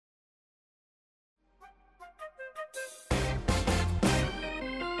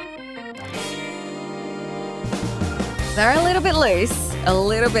They're a little bit loose, a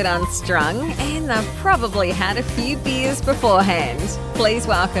little bit unstrung, and they've probably had a few beers beforehand. Please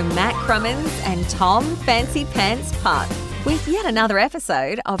welcome Matt Crummins and Tom Fancy Pants Putt with yet another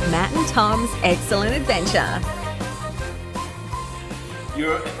episode of Matt and Tom's Excellent Adventure.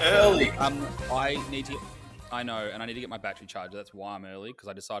 You're early. I know, and I need to get my battery charger. That's why I'm early, because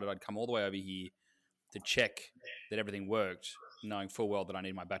I decided I'd come all the way over here to check that everything worked, knowing full well that I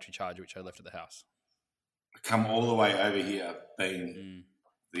need my battery charger, which I left at the house. Come all the way over here, being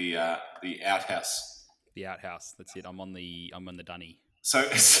the outhouse. The outhouse. That's it. I'm on the Dunny. So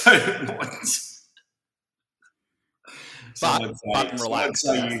but relax. That's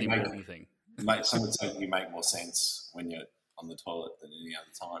the important thing. Some would say you make more sense when you're on the toilet than any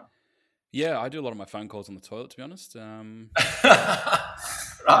other time. Yeah, I do a lot of my phone calls on the toilet, to be honest. Right,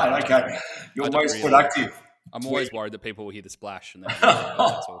 okay. You're most productive. I'm always worried that people will hear the splash and that's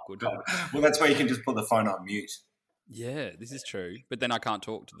awkward. Well, that's where you can just put the phone on mute. Yeah, this is true. But then I can't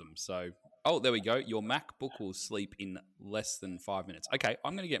talk to them. So, there we go. Your MacBook will sleep in less than 5 minutes. Okay,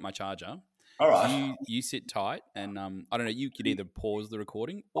 I'm going to get my charger. All right. You sit tight and I don't know, you could either pause the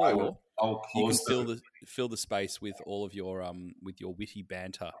recording or I'll pause you can fill the space with all of your witty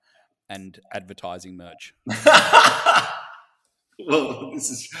banter and advertising merch. Well,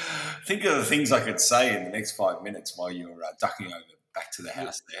 think of the things I could say in the next 5 minutes while you're ducking over back to the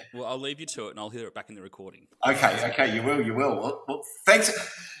house there. Well, I'll leave you to it and I'll hear it back in the recording. Okay, you will. Well, thanks.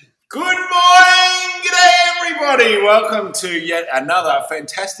 Good morning, g'day everybody. Welcome to yet another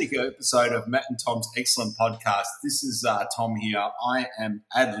fantastic episode of Matt and Tom's Excellent Podcast. This is Tom here. I am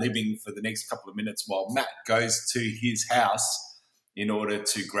ad-libbing for the next couple of minutes while Matt goes to his house in order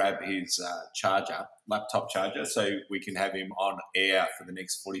to grab his laptop charger, so we can have him on air for the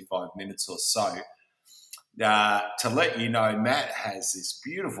next 45 minutes or so. To let you know, Matt has this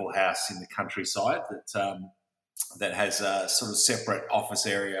beautiful house in the countryside that has a sort of separate office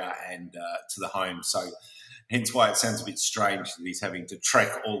area and to the home. So hence why it sounds a bit strange that he's having to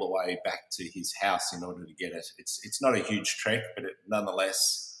trek all the way back to his house in order to get it. It's not a huge trek, but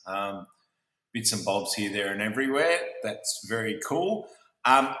nonetheless, bits and bobs here, there and everywhere. That's very cool.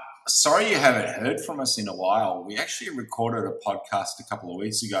 Sorry you haven't heard from us in a while. We actually recorded a podcast a couple of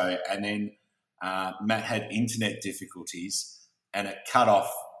weeks ago and then Matt had internet difficulties and it cut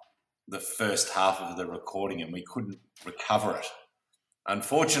off the first half of the recording and we couldn't recover it.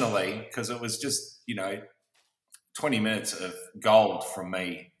 Unfortunately, because it was just, 20 minutes of gold from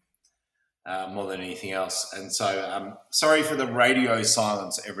me. More than anything else. And so sorry for the radio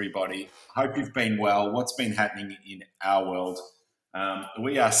silence, everybody. Hope you've been well. What's been happening in our world?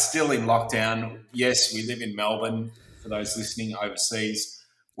 We are still in lockdown. Yes, we live in Melbourne, for those listening overseas.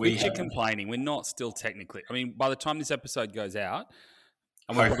 You're complaining. We're not still technically. I mean, by the time this episode goes out,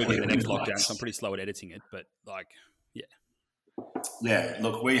 and we're probably in the next lockdown, so I'm pretty slow at editing it, but yeah. Yeah,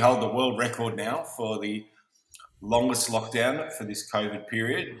 look, we hold the world record now for the longest lockdown for this COVID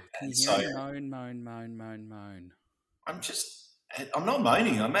period. And so moan. I'm not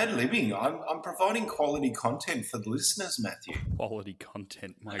moaning. I'm ad-libbing. I'm providing quality content for the listeners, Matthew. Quality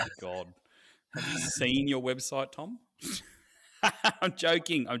content, my God. Have you seen your website, Tom? I'm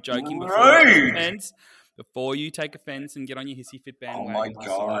joking. Before you take offense and get on your hissy fit bandwagon. Oh my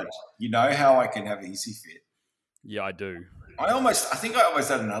God. You know how I can have a hissy fit? Yeah, I do. I think I almost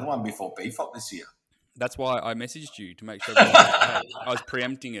had another one before BFOP this year. That's why I messaged you to make sure that I was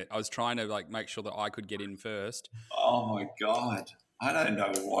preempting it. I was trying to make sure that I could get in first. Oh my God. I don't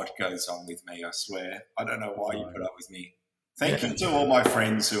know what goes on with me, I swear. I don't know why you put up with me. Thank you to all my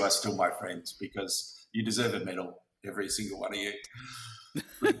friends who are still my friends because you deserve a medal, every single one of you.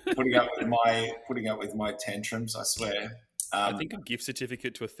 putting up with my tantrums, I swear. I think a gift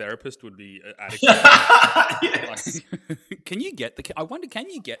certificate to a therapist would be adequate. Yes. Can you get can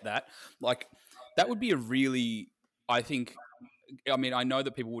you get that? That would be a really, I know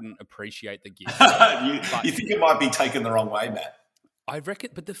that people wouldn't appreciate the gift. You think it might be taken the wrong way, Matt? I reckon,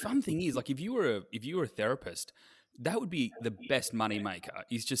 but the fun thing is, if you were a therapist, that would be the best money maker.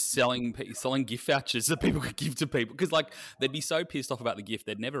 Is just selling gift vouchers that people could give to people because they'd be so pissed off about the gift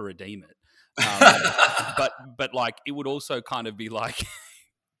they'd never redeem it. But it would also kind of be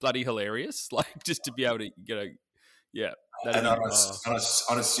bloody hilarious, just to be able to yeah. And on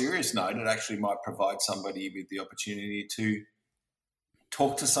a serious note, it actually might provide somebody with the opportunity to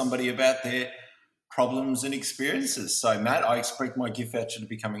talk to somebody about their problems and experiences. So, Matt, I expect my gift voucher to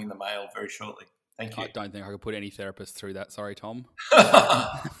be coming in the mail very shortly. Thank you. I don't think I could put any therapist through that. Sorry, Tom.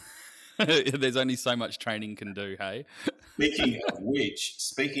 There's only so much training can do, hey?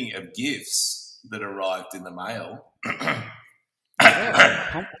 Speaking of gifts that arrived in the mail,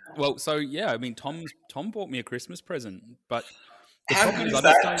 Well, so yeah, I mean, Tom bought me a Christmas present, but the How problem good is is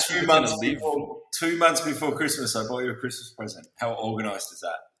I just that? don't think 2 it's months going to live. before 2 months before Christmas, I bought you a Christmas present. How organised is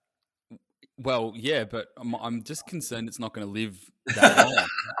that? Well, yeah, but I'm just concerned it's not going to live that long.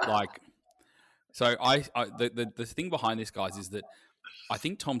 Like, so the thing behind this, guys, is that I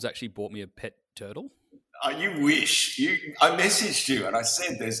think Tom's actually bought me a pet turtle. You wish. I messaged you and I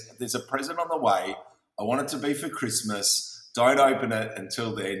said, "There's a present on the way. I want it to be for Christmas. Don't open it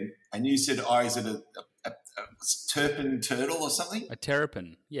until then." And you said, "Oh, is it a turpin turtle or something?" A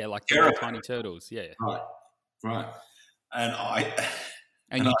terrapin, yeah, like Terrapin. tiny turtles, yeah. Right.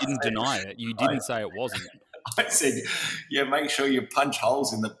 And you didn't deny it. You didn't say it wasn't. I said, "Yeah, make sure you punch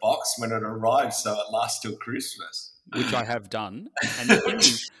holes in the box when it arrives so it lasts till Christmas." Which I have done. And the thing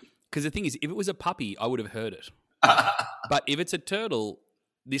is, because the thing is, if it was a puppy, I would have heard it. But if it's a turtle,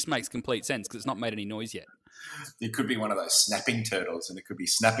 this makes complete sense because it's not made any noise yet. It could be one of those snapping turtles, and it could be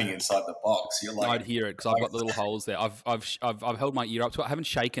snapping inside the box. You're like, I'd hear it because I've got the little holes there. I've held my ear up to it. I haven't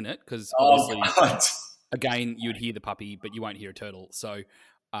shaken it because oh, obviously, God. again, you'd hear the puppy, but you won't hear a turtle. So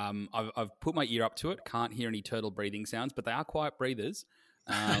I've put my ear up to it. Can't hear any turtle breathing sounds, but they are quiet breathers.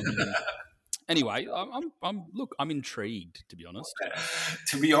 Anyway, I'm intrigued, to be honest.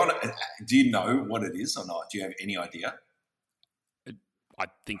 To be honest, do you know what it is or not? Do you have any idea? I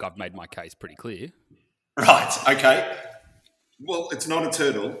think I've made my case pretty clear. Right. Okay. Well, it's not a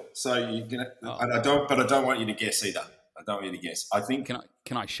turtle, so you can. Oh. I don't want you to guess either. I don't want you to guess. I think.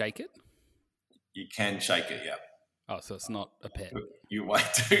 Can I shake it? You can shake it. Yeah. Oh, so it's not a pet. You won't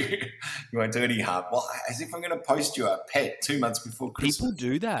do any harm. Well, as if I'm going to post you a pet 2 months before Christmas. People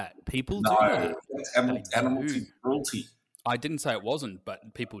do that. People do that. It's animal cruelty. I didn't say it wasn't,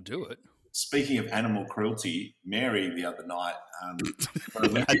 but people do it. Speaking of animal cruelty, Mary the other night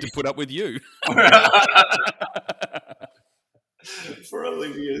had to put up with you for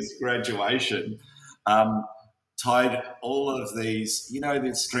Olivia's graduation. Tied all of these,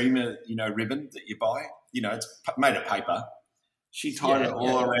 the streamer, ribbon that you buy. It's made of paper. She tied it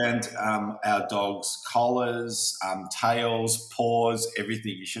all around our dog's collars, tails, paws,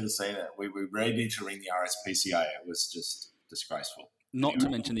 everything. You should have seen it. We were ready to ring the RSPCA. It was just disgraceful. Not to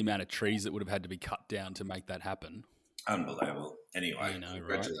mention the amount of trees that would have had to be cut down to make that happen. Unbelievable. Anyway,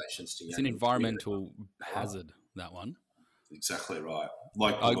 congratulations to you. It's an environmental hazard, that one. Exactly right.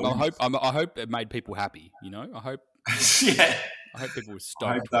 Like I hope it made people happy. I hope. Yeah. I hope people were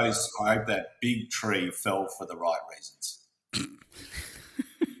stoked. I hope that big tree fell for the right reasons.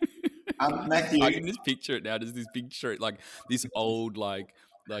 Matthew, I can just picture it now. There's this big tree, like this old, like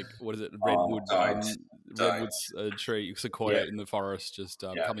what is it? Redwood, redwood's tree, sequoia in the forest, just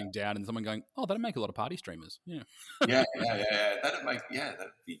coming down, and someone going, "Oh, that'd make a lot of party streamers." Yeah. yeah. That'd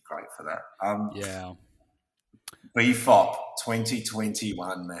be great for that. Yeah. BFOP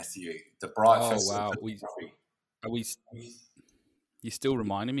 2021, Matthew. The Bright Festival. Wow. You're still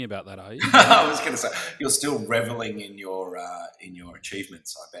reminding me about that, are you? I was going to say, you're still reveling in your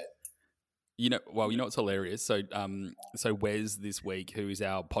achievements, I bet. You know what's hilarious? So Wes this week, who is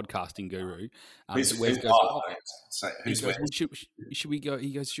our podcasting guru, Wes goes, should we go?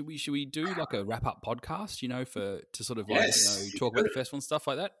 He goes, should we do like a wrap up podcast? To sort of talk about the festival and stuff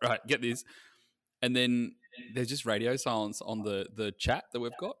like that. Right, get this, and then there's just radio silence on the chat that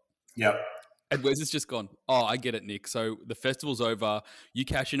we've got. Yep. And Wes has just gone, "Oh, I get it, Nick. So the festival's over. You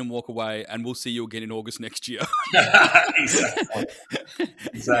cash in and walk away, and we'll see you again in August next year." Exactly.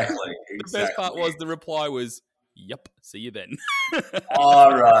 The best part was the reply was, "Yep, see you then."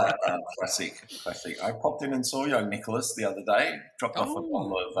 All right. Classic. I popped in and saw young Nicholas the other day, dropped off a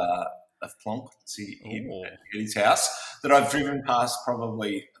bottle of Plonk to him at his house that I've driven past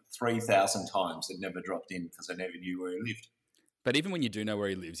probably 3,000 times and never dropped in because I never knew where he lived. But even when you do know where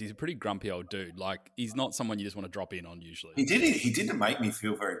he lives, he's a pretty grumpy old dude. Like, he's not someone you just want to drop in on usually. He didn't make me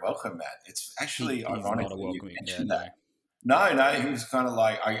feel very welcome, Matt. It's actually ironic that you mentioned that. No, he was kind of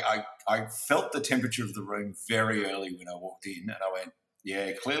like, I felt the temperature of the room very early when I walked in, and I went,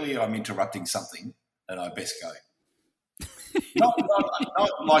 yeah, clearly I'm interrupting something, and I best go. not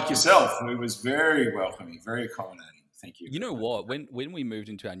like yourself, who was very welcoming, very accommodating. Thank you. You know what? When we moved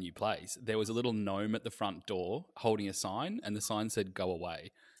into our new place, there was a little gnome at the front door holding a sign, and the sign said, "Go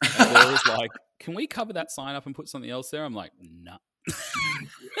away." And Laura was like, "Can we cover that sign up and put something else there?" I'm like, "No."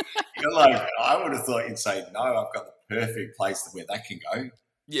 You're like, I would have thought you'd say, "No, I've got the perfect place where that can go."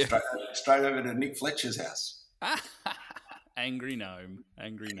 Yeah. Straight over to Nick Fletcher's house. Angry gnome.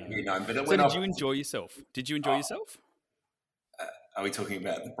 But did you enjoy yourself? Yourself? Are we talking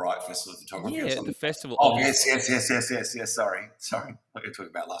about the Bright Festival of Photography? Yeah, the festival. Oh, yes. Sorry. What you were talking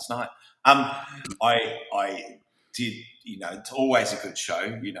about last night. I did, it's always a good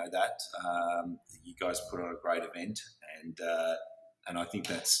show. You know that. You guys put on a great event, and I think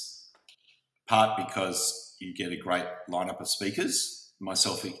that's part because you get a great lineup of speakers,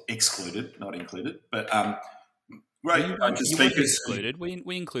 myself excluded, not included, but great bunch of speakers. Excluded. We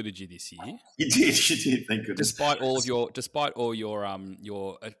included you this year. You did. Thank goodness. Despite all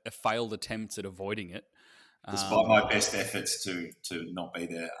your failed attempts at avoiding it. Despite my best efforts to not be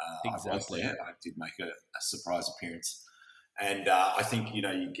there, exactly. I was there. I did make a surprise appearance. And I think, you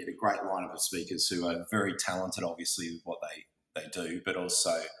get a great lineup of speakers who are very talented, obviously, with what they do, but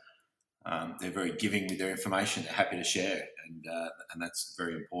also they're very giving with their information. They're happy to share. And that's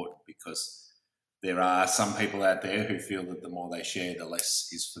very important because there are some people out there who feel that the more they share, the less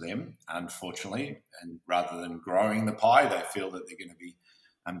is for them, unfortunately. And rather than growing the pie, they feel that they're going to be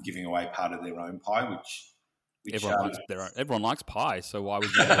giving away part of their own pie, which everyone likes pie, so why would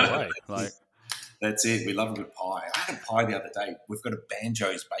you give it away? Like, that's it. We love a good pie. I had a pie the other day. We've got a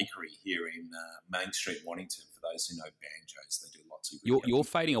Banjo's Bakery here in Main Street, Mornington. For those who know Banjo's, they do lots of good. You're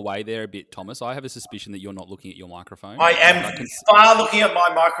fading away there a bit, Thomas. I have a suspicion that you're not looking at your microphone. I am far looking at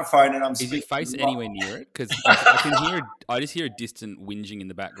my microphone, and I'm. Is your face anywhere near it? Because I just hear a distant whinging in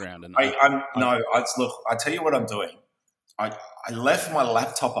the background. And look. I tell you what I'm doing. I left my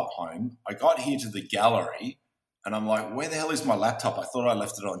laptop at home. I got here to the gallery, and I'm like, where the hell is my laptop? I thought I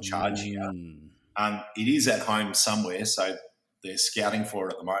left it on charge here. It is at home somewhere, so they're scouting for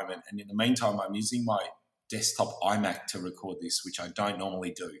it at the moment. And in the meantime, I'm using my desktop iMac to record this, which I don't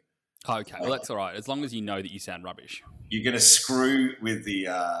normally do. Okay, well, that's all right, as long as you know that you sound rubbish. You're going to screw with the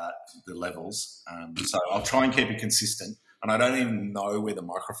levels, so I'll try and keep it consistent. And I don't even know where the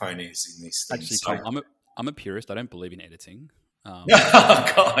microphone is in these things. Actually, Tom, I'm a purist. I don't believe in editing. Oh,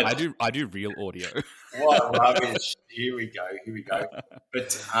 God. I do real audio. What rubbish. Here we go.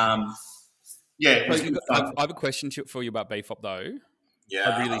 But, yeah. I have a question for you about BFOP, though.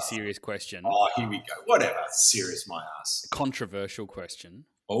 Yeah. A really serious question. Oh, here we go. Whatever. Serious, my ass. Controversial question.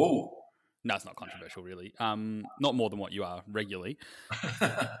 Oh. No, it's not controversial, really. Not more than what you are regularly.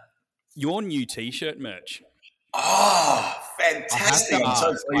 Your new T-shirt merch. Oh, fantastic.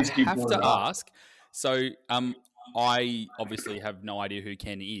 I have to ask. So, I obviously have no idea who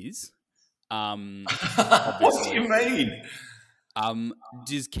Ken is. What do you mean?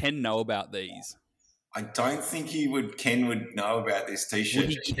 Does Ken know about these? I don't think Ken would know about this T-shirt.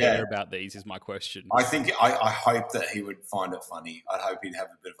 Would he care about these is my question. I think I hope that he would find it funny. I'd hope he'd have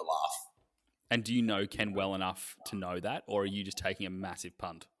a bit of a laugh. And do you know Ken well enough to know that, or are you just taking a massive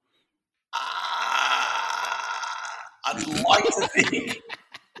punt? I'd like to think.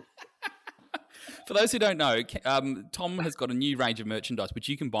 For those who don't know, Tom has got a new range of merchandise, which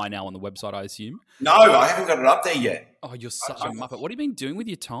you can buy now on the website, I assume. No, I haven't got it up there yet. Oh, you're such a muppet. What have you been doing with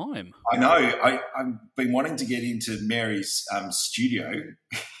your time? I know. I've been wanting to get into Mary's studio.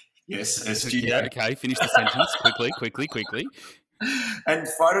 Yes, her studio. Okay, finish the sentence quickly. And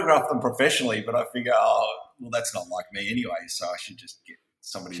photograph them professionally, but I figure, that's not like me anyway, so I should just get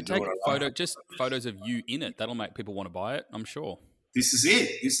somebody to do it. Just photos of you in it. That'll make people want to buy it, I'm sure. This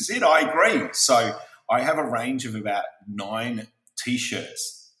is it. I agree. So I have a range of about 9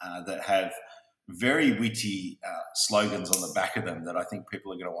 T-shirts that have very witty slogans on the back of them that I think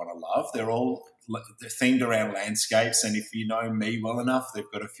people are going to want to love. They're themed around landscapes, and if you know me well enough,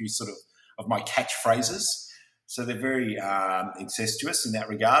 they've got a few sort of my catchphrases. So they're very incestuous in that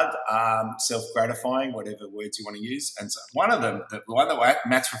regard, self-gratifying, whatever words you want to use. And so one of them, the one that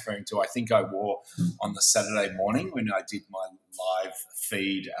Matt's referring to, I think I wore on the Saturday morning when I did my live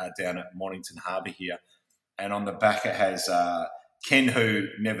feed down at Mornington Harbour here. And on the back it has Ken Who,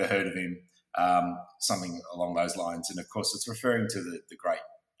 never heard of him, something along those lines. And, of course, it's referring to the great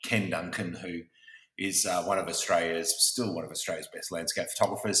Ken Duncan, who is still one of Australia's best landscape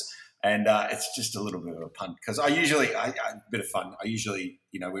photographers. And it's just a little bit of a punt because a bit of fun. I usually,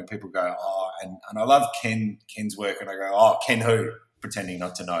 when people go, and I love Ken's work, and I go, Ken Who, pretending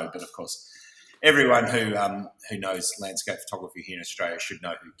not to know. But of course, everyone who knows landscape photography here in Australia should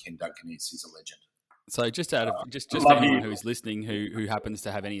know who Ken Duncan is. He's a legend. So just for anyone who's listening who happens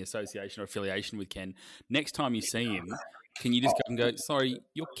to have any association or affiliation with Ken, next time you see him, can you just go and go, sorry,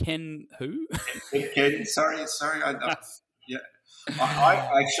 you're Ken who? Ken, sorry. Yeah.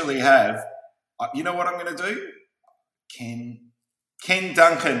 I actually have, you know what I'm going to do? Ken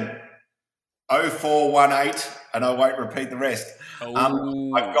Duncan 0418, and I won't repeat the rest. I've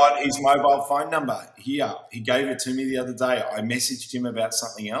got his mobile phone number here. He gave it to me the other day. I messaged him about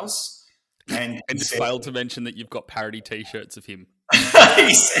something else. And just failed to mention that you've got parody T-shirts of him.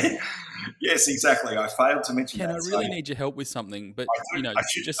 He said, yes, exactly. I failed to mention Ken, that. I really need your help with something, but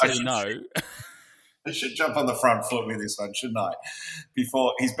just so you know. I should jump on the front foot with this one, shouldn't I?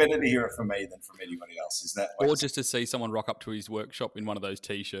 Before he's better to hear it from me than from anybody else. Is that? Or just to see someone rock up to his workshop in one of those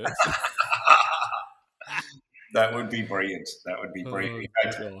T-shirts. That would be brilliant. That would be brilliant.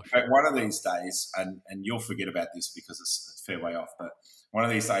 In fact, one of these days, and you'll forget about this because it's a fair way off, but one of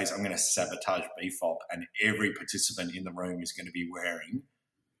these days I'm going to sabotage BFOP and every participant in the room is going to be wearing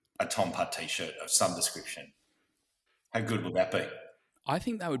a Tom Putt T-shirt of some description. How good would that be? I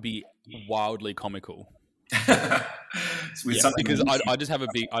think that would be wildly comical. With because I just have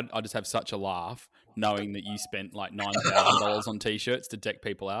I just have such a laugh knowing that you spent like $9,000 on T-shirts to deck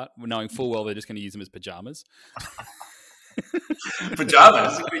people out, knowing full well they're just going to use them as pajamas.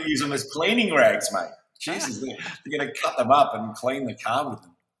 Pajamas? You're going to use them as cleaning rags, mate. Jesus, they're going to cut them up and clean the car with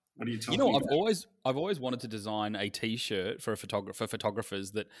them. What are you talking about? I've always wanted to design a T-shirt for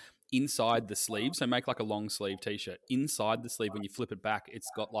photographers that inside the sleeve, so make like a long sleeve T-shirt. Inside the sleeve, when you flip it back, it's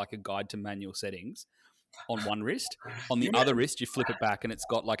got like a guide to manual settings on one wrist. On the other wrist, you flip it back and it's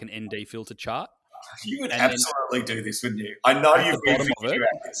got like an ND filter chart. You would absolutely do this, wouldn't you? I know you've been thinking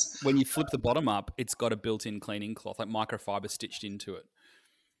about this. When you flip the bottom up, it's got a built-in cleaning cloth, like microfiber stitched into it.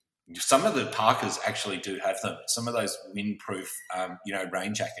 Some of the parkas actually do have them. Some of those windproof,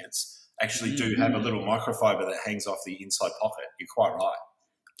 rain jackets actually do have a little microfiber that hangs off the inside pocket. You're quite right.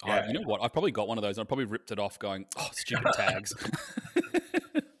 Yeah. You know what? I've probably got one of those. I probably ripped it off going, stupid tags.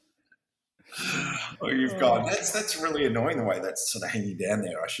 Oh, you've gone. That's really annoying the way that's sort of hanging down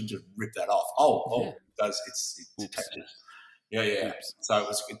there. I should just rip that off. It does. It's detected. Yeah. Oops.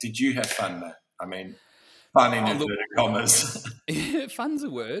 So did you have fun, Matt? I mean, fun in inverted commas. Fun's a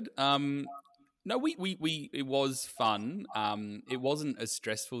word. No, it was fun. It wasn't as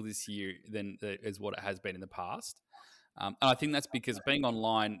stressful this year as what it has been in the past. And I think that's because being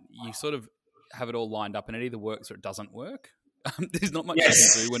online, you sort of have it all lined up and it either works or it doesn't work. There's not much you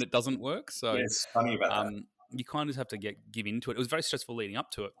can do when it doesn't work. So it's funny about that. You kind of have to give into it. It was very stressful leading up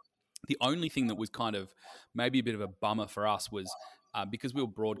to it. The only thing that was kind of maybe a bit of a bummer for us was because we were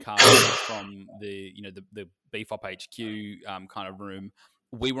broadcasting from the BFOP HQ kind of room.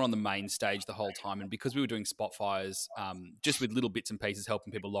 We were on the main stage the whole time, and because we were doing spot fires, just with little bits and pieces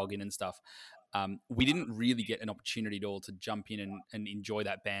helping people log in and stuff, we didn't really get an opportunity at all to jump in and enjoy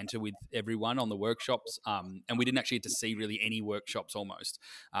that banter with everyone on the workshops, and we didn't actually get to see really any workshops almost.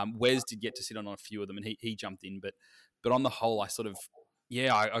 Wes did get to sit on a few of them, and he jumped in, but on the whole, I sort of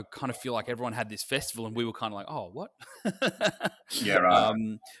I kind of feel like everyone had this festival, and we were kind of like, oh, what? Yeah, right.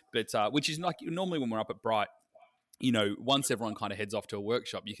 But which is like normally when we're up at Bright. Once everyone kind of heads off to a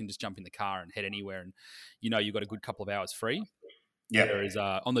workshop, you can just jump in the car and head anywhere, and you've got a good couple of hours free. Yeah. Whereas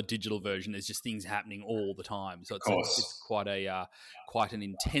on the digital version, there's just things happening all the time, so it's quite an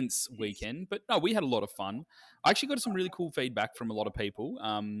intense weekend. But no, we had a lot of fun. I actually got some really cool feedback from a lot of people.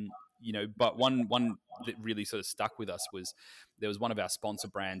 But one that really sort of stuck with us was there was one of our sponsor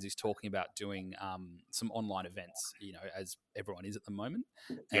brands who's talking about doing some online events, as everyone is at the moment.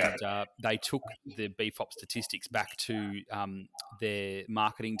 Yeah. And they took the BFOP statistics back to their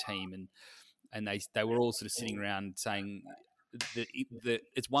marketing team, and they were all sort of sitting around saying that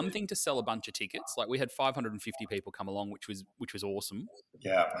it's one thing to sell a bunch of tickets. Like we had 550 people come along, which was awesome.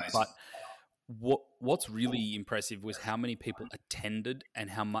 Yeah, nice. But what's really impressive was how many people attended and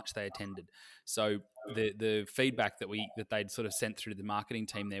how much they attended. So the feedback that they'd sort of sent through to the marketing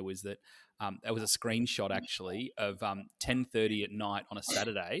team there was that there was a screenshot actually of 10:30 at night on a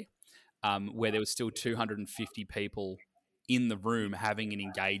Saturday where there was still 250 people in the room having an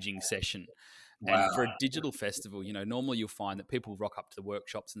engaging session. Wow. And for a digital festival, normally you'll find that people rock up to the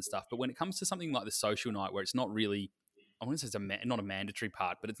workshops and stuff. But when it comes to something like the social night where it's not really, I wouldn't say it's not a mandatory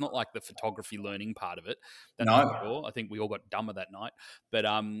part, but it's not like the photography learning part of it. That's for sure. I think we all got dumber that night. But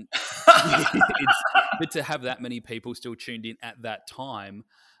but to have that many people still tuned in at that time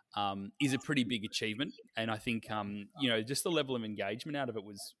is a pretty big achievement. And I think, just the level of engagement out of it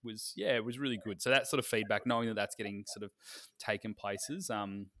was really good. So that sort of feedback, knowing that that's getting sort of taken places,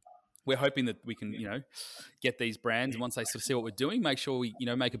 we're hoping that we can, get these brands, and once they sort of see what we're doing, make sure we,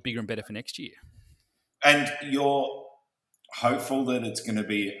 make it bigger and better for next year. And you're hopeful that it's going to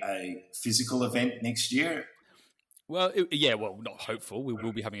be a physical event next year? Well, not hopeful. We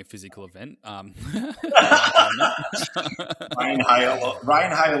will be having a physical event. Rain, hail,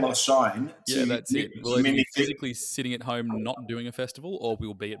 or shine. Yeah, that's it. We'll be physically sitting at home not doing a festival, or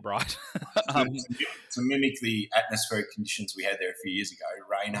we'll be at Bright. To mimic the atmospheric conditions we had there a few years ago,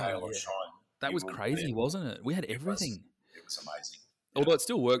 rain, hail, or shine. That was crazy, wasn't it? We had everything. It was amazing. Although it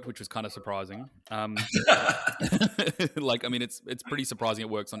still worked, which was kind of surprising. It's pretty surprising it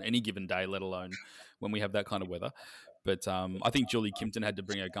works on any given day, let alone when we have that kind of weather. But I think Julie Kimpton had to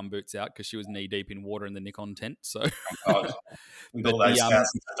bring her gumboots out because she was knee deep in water in the Nikon tent. So, God, with all those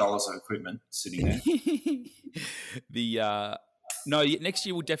thousands of dollars of equipment sitting there. No, next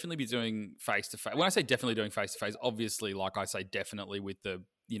year we'll definitely be doing face to face. When I say definitely doing face to face, obviously, like I say, definitely with the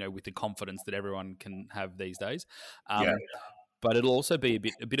confidence that everyone can have these days. But it'll also be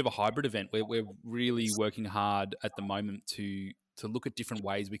a bit of a hybrid event where we're really working hard at the moment to look at different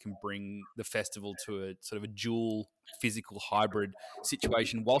ways we can bring the festival to a sort of a dual physical hybrid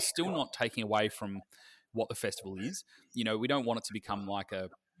situation while still not taking away from what the festival is. We don't want it to become like a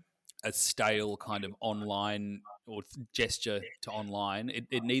stale kind of online or gesture to online.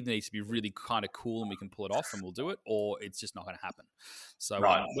 It needs to be really kind of cool and we can pull it off and we'll do it, or it's just not going to happen. So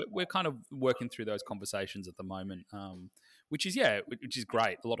we're kind of working through those conversations at the moment, which is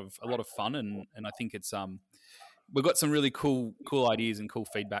great. A lot of fun, and I think it's we've got some really cool ideas and cool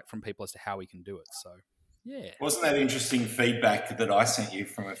feedback from people as to how we can do it. So yeah, wasn't that interesting feedback that I sent you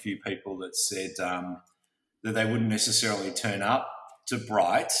from a few people that said that they wouldn't necessarily turn up to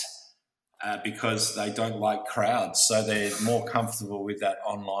Bright because they don't like crowds, so they're more comfortable with that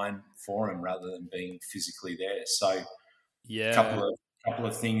online forum rather than being physically there. So yeah, couple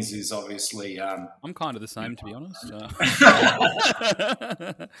of things is obviously I'm kind of the same, to be honest.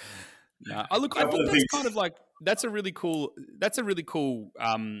 No, I think that's kind of like that's a really cool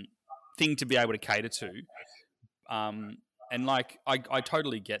thing to be able to cater to, and like I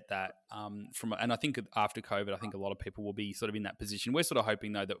totally get that. And I think after COVID, I think a lot of people will be sort of in that position. We're sort of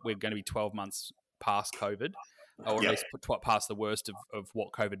hoping though that we're going to be 12 months past COVID, or at least past the worst of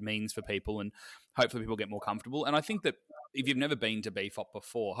what COVID means for people, and hopefully people get more comfortable. And I think that if you've never been to BFOP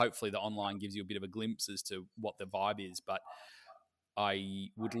before, hopefully the online gives you a bit of a glimpse as to what the vibe is, but I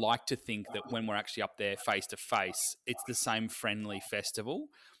would like to think that when we're actually up there face to face, it's the same friendly festival.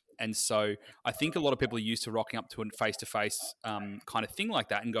 And so I think a lot of people are used to rocking up to a face to face kind of thing like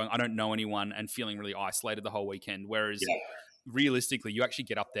that and going, I don't know anyone, and feeling really isolated the whole weekend. Whereas realistically, you actually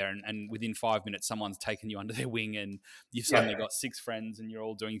get up there and within 5 minutes, someone's taken you under their wing and you've suddenly got 6 friends and you're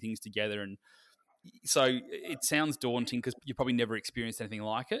all doing things together. And so it sounds daunting because you probably never experienced anything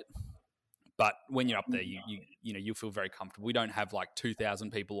like it. But when you're up there, you'll feel very comfortable. We don't have like 2,000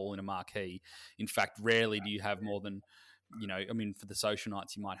 people all in a marquee. In fact, rarely do you have more than, for the social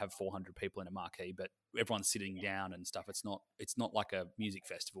nights, you might have 400 people in a marquee, but everyone's sitting down and stuff. It's not like a music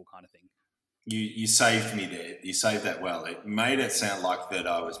festival kind of thing. You saved me there. You saved that well. It made it sound like that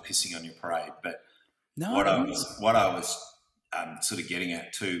I was pissing on your parade, but what I was sort of getting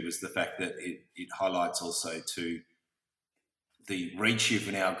at too was the fact that it highlights also to the reach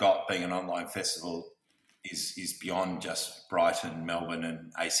you've now got being an online festival is beyond just Brighton, Melbourne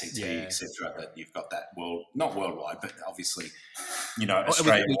and ACT, etc. That you've got that not worldwide, but obviously,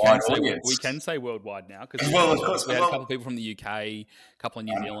 Australia-wide audience. We can say worldwide now because of course, we had a couple of people from the UK, a couple of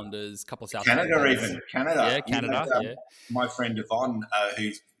New Zealanders, a couple of South Canada, Africans. even Canada. Yeah, Canada. My friend Yvonne,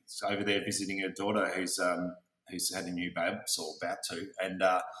 who's over there visiting her daughter, who's had a new babs or about to,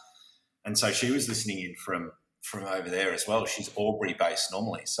 and so she was listening in from over there as well. She's Albury based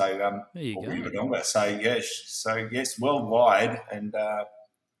normally, so Albury Wodonga. So yes, worldwide, and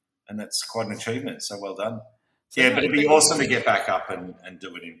that's quite an achievement. So well done. So but it'd be awesome to get back up and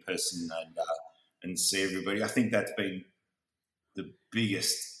do it in person and see everybody. I think that's been the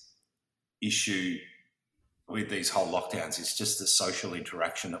biggest issue with these whole lockdowns. It's just the social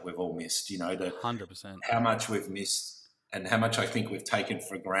interaction that we've all missed. 100%. How much we've missed. And how much I think we've taken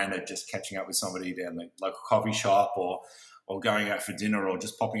for granted just catching up with somebody down the local coffee shop or going out for dinner or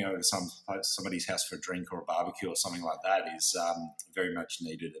just popping over to somebody's house for a drink or a barbecue or something like that is very much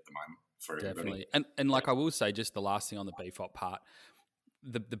needed at the moment for everybody. Definitely. And like I will say, just the last thing on the BFOP part,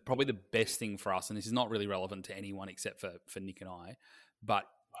 the probably the best thing for us, and this is not really relevant to anyone except for Nick and I, but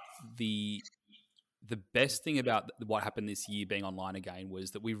the best thing about what happened this year being online again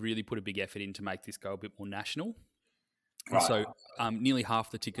was that we really put a big effort in to make this go a bit more national. Right. So nearly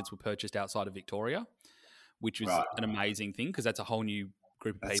half the tickets were purchased outside of Victoria, which was an amazing thing because that's a whole new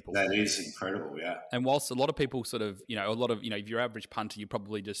group of people. That is incredible, yeah. And whilst a lot of people sort of, if you're average punter, you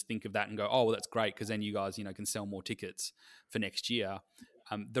probably just think of that and go, oh, well, that's great because then you guys, can sell more tickets for next year.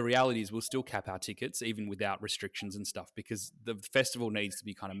 The reality is we'll still cap our tickets even without restrictions and stuff because the festival needs to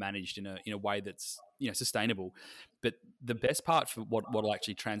be kind of managed in a way that's, sustainable. But the best part for what will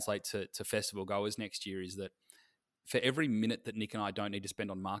actually translate to festival goers next year is that for every minute that Nick and I don't need to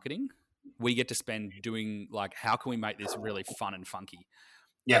spend on marketing, we get to spend doing how can we make this really fun and funky?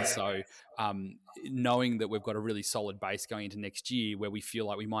 Yeah. And so knowing that we've got a really solid base going into next year where we feel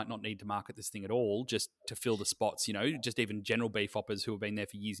like we might not need to market this thing at all just to fill the spots, just even general beef hoppers who have been there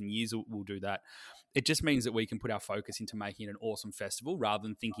for years and years will do that. It just means that we can put our focus into making it an awesome festival rather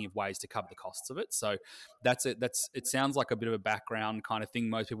than thinking of ways to cover the costs of it. So that's it. It sounds like a bit of a background kind of thing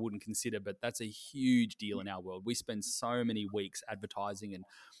most people wouldn't consider, but that's a huge deal in our world. We spend so many weeks advertising and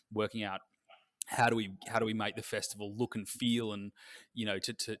working out how do we make the festival look and feel and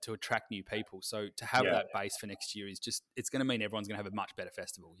to attract new people. So to have that base for next year is just, it's going to mean everyone's going to have a much better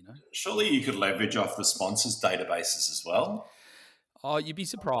festival. Surely you could leverage off the sponsors databases as well. Oh, you'd be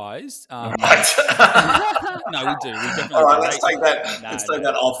surprised. Right. No, we do. We definitely all right, do. let's take that. Let's take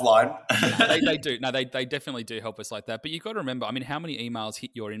that offline. They do. No, they definitely do help us like that. But you've got to remember, I mean, how many emails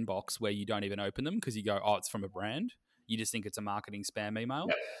hit your inbox where you don't even open them because you go, oh, it's from a brand. You just think it's a marketing spam email.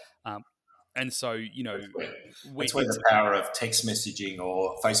 Yep. And so, that's where the power of text messaging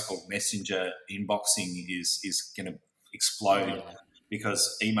or Facebook Messenger inboxing is going to explode,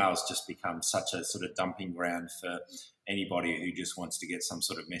 because emails just become such a sort of dumping ground for anybody who just wants to get some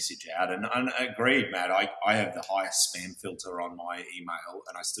sort of message out. And agreed, Matt, I have the highest spam filter on my email,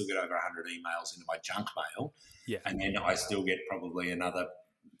 and I still get over 100 emails into my junk mail. Yeah. And then I still get probably another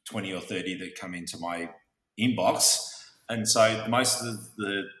 20 or 30 that come into my inbox. And so most of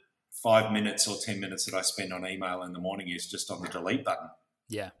the 5 minutes or 10 minutes that I spend on email in the morning is just on the delete button.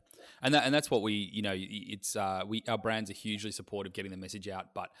 Yeah. And that's what our brands are hugely supportive getting the message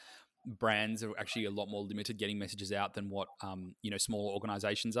out, but brands are actually a lot more limited getting messages out than what smaller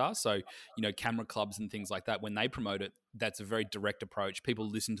organizations are. So camera clubs and things like that, when they promote it, that's a very direct approach. People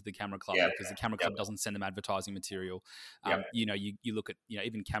listen to the camera club because the camera club doesn't send them advertising material. You look at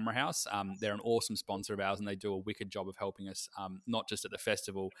even Camera House, they're an awesome sponsor of ours, and they do a wicked job of helping us, not just at the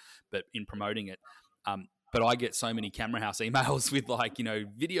festival but in promoting it. But I get so many Camera House emails with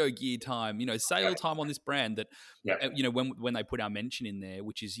video gear time, sale time on this brand that, when they put our mention in there,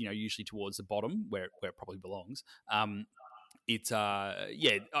 which is, usually towards the bottom where it probably belongs. I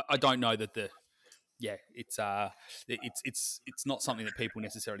don't know that it's not something that people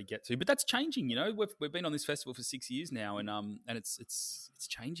necessarily get to, but that's changing. We've been on this festival for 6 years now, and it's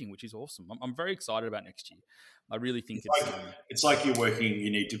changing, which is awesome. I'm very excited about next year. I really think it's like you're working.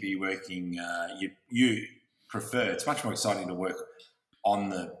 You need to be working. You prefer. It's much more exciting to work on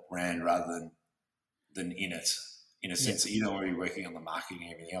the brand rather than in it. In a sense that you don't want to be working on the marketing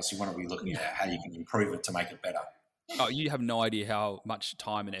and everything else. You want to be looking at how you can improve it to make it better. Oh, you have no idea how much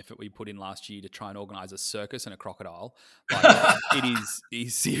time and effort we put in last year to try and organise a circus and a crocodile.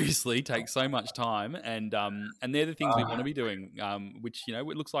 It seriously takes so much time, and they're the things we want to be doing, which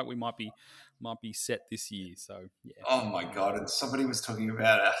it looks like we might be set this year. So yeah. Oh my God! And somebody was talking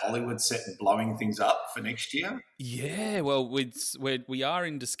about a Hollywood set and blowing things up for next year. Yeah, well, we are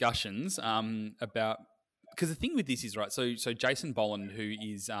in discussions about. Because the thing with this is, right, so Jason Boland,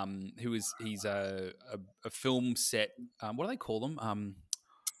 he's a film set, what do they call them?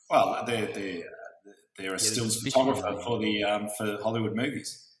 Well, they're a stills photographer for Hollywood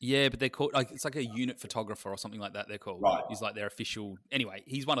movies. Yeah, but they're called it's like a unit photographer or something like that. They're called. Right. He's like their official. Anyway,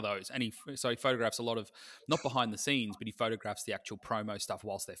 he's one of those, and he photographs a lot of not behind the scenes, but he photographs the actual promo stuff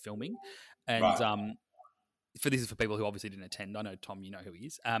whilst they're filming, and this is for people who obviously didn't attend. I know, Tom, you know who he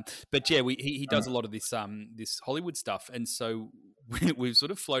is. But yeah, he does a lot of this Hollywood stuff. And so we've sort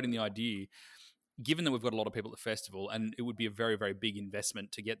of floated the idea, given that we've got a lot of people at the festival and it would be a very, very big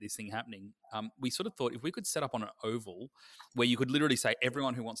investment to get this thing happening, we sort of thought if we could set up on an oval where you could literally say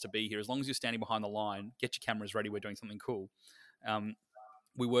everyone who wants to be here, as long as you're standing behind the line, get your cameras ready, we're doing something cool.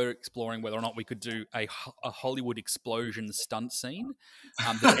 We were exploring whether or not we could do a Hollywood explosion stunt scene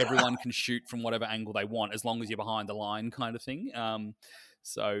that everyone can shoot from whatever angle they want, as long as you're behind the line kind of thing.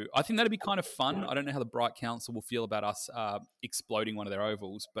 So I think that'd be kind of fun. I don't know how the Bright Council will feel about us exploding one of their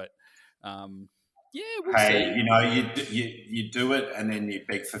ovals, but we'll see. You do it and then you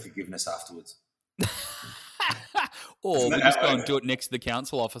beg for forgiveness afterwards. Or we just go and do it next to the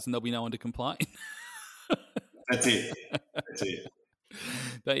council office and there'll be no one to complain. That's it.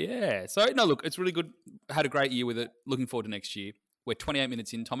 But yeah, so no, look, it's really good. Had a great year with it. Looking forward to next year. We're 28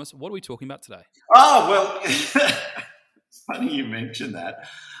 minutes in, Thomas. What are we talking about today? Oh, well, it's funny you mentioned that.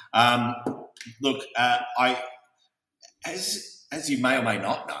 Look, as you may or may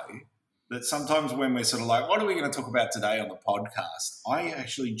not know, that sometimes when we're sort of like, what are we going to talk about today on the podcast? I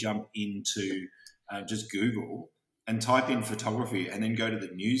actually jump into just Google and type in photography and then go to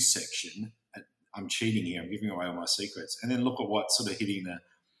the news section. I'm cheating here. I'm giving away all my secrets. And then look at what's sort of hitting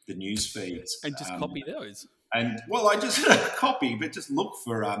the news feeds. And just copy those. And, well, I just copy, but just look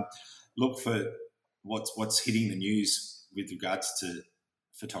for what's hitting the news with regards to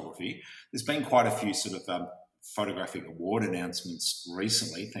photography. There's been quite a few sort of photographic award announcements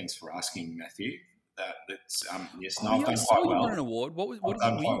recently. Thanks for asking, Matthew. That's yes, no, I've done quite You well. won an award. What did you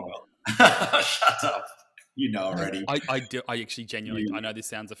win? Well. Shut up. You know already. I do. I actually genuinely. I know this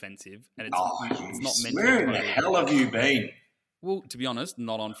sounds offensive, and it's not meant to. Where in the hell have you been? Well, to be honest,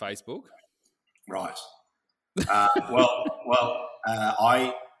 not on Facebook. Right.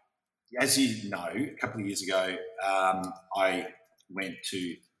 I, as you know, a couple of years ago, I went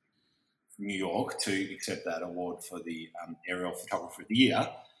to New York to accept that award for the Aerial Photographer of the Year.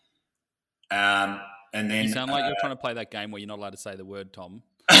 And then you sound like you're trying to play that game where you're not allowed to say the word, Tom.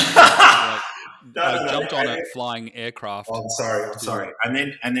 I jumped on a flying aircraft. Oh, I'm sorry. And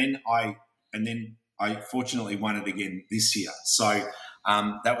then I fortunately won it again this year. So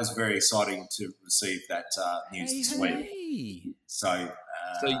that was very exciting to receive that news this week. So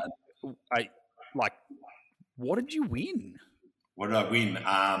what did you win? What did I win?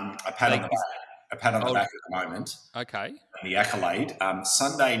 A pat on the back. A pat on the back at the moment. Okay. And the accolade.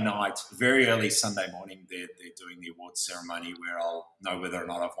 Sunday night, very early Sunday morning, they're doing the awards ceremony where I'll know whether or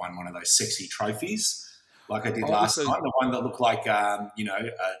not I've won one of those sexy trophies, like I did last time. The one that looked like,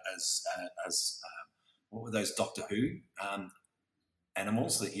 what were those Doctor Who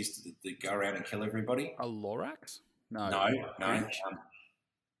animals that used to go around and kill everybody? A Lorax? No.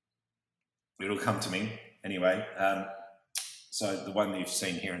 It'll come to me anyway. So the one that you've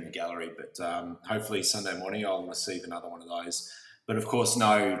seen here in the gallery, but hopefully Sunday morning I'll receive another one of those. But of course,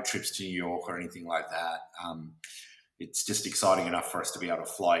 no trips to New York or anything like that. It's just exciting enough for us to be able to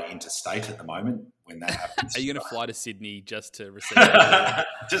fly interstate at the moment when that happens. Are you going to fly to Sydney just to receive it?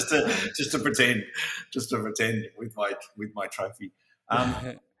 just to pretend with my trophy.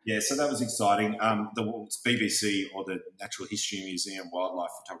 Yeah, so that was exciting. The BBC, or the Natural History Museum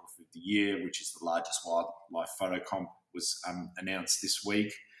Wildlife Photographer of the Year, which is the largest wildlife photo comp, was announced this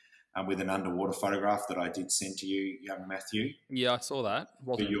week with an underwater photograph that I did send to you, young Matthew. Yeah, I saw that.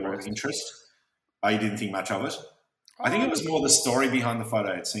 For your interest. Oh, you didn't think much of it? I think it was more the story behind the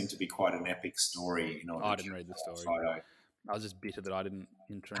photo. It seemed to be quite an epic story. I didn't read the story. Photo. I was just bitter that I didn't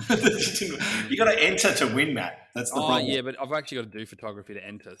enter. You got to enter to win, Matt. That's the problem. Yeah, but I've actually got to do photography to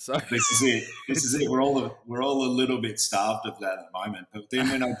enter. So this is it. We're all a little bit starved of that at the moment. But then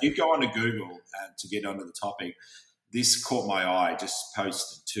when I did go onto Google to get onto the topic, this caught my eye. Just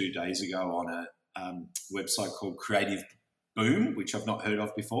posted 2 days ago on a website called Creative Boom, which I've not heard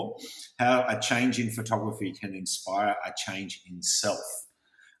of before. How a change in photography can inspire a change in self.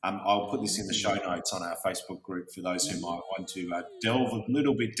 I'll put this in the show notes on our Facebook group for those who might want to delve a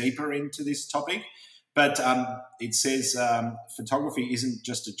little bit deeper into this topic. But it says photography isn't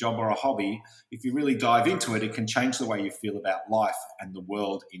just a job or a hobby. If you really dive into it, it can change the way you feel about life and the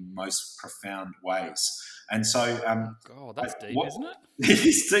world in most profound ways. And so... God, that's deep, isn't it? It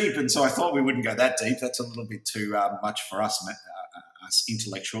is deep, and so I thought we wouldn't go that deep. That's a little bit too much for us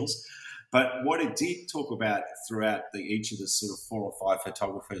intellectuals. But what it did talk about throughout each of the sort of 4 or 5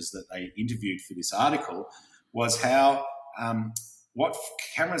 photographers that they interviewed for this article was how what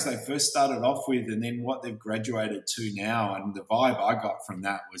cameras they first started off with and then what they've graduated to now. And the vibe I got from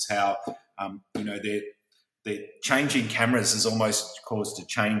that was how, their changing cameras has almost caused a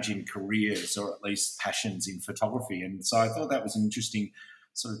change in careers or at least passions in photography. And so I thought that was an interesting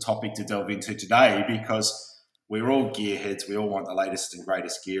sort of topic to delve into today because we're all gearheads. We all want the latest and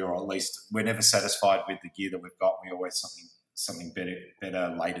greatest gear, or at least we're never satisfied with the gear that we've got. We always something better,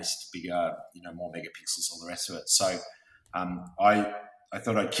 latest, bigger, more megapixels, all the rest of it. So I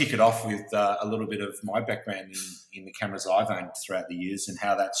thought I'd kick it off with a little bit of my background in the cameras I've owned throughout the years and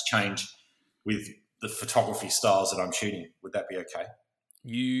how that's changed with the photography styles that I'm shooting. Would that be okay?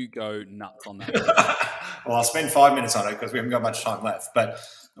 You go nuts on that. Well, I'll spend 5 minutes on it because we haven't got much time left. But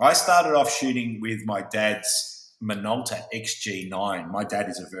I started off shooting with my dad's Minolta XG9. My dad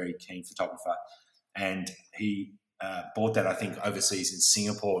is a very keen photographer, and he bought that, I think, overseas in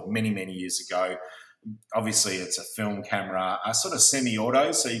Singapore many, many years ago. Obviously, it's a film camera, a sort of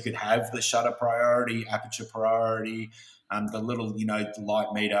semi-auto, so you could have the shutter priority, aperture priority, the little,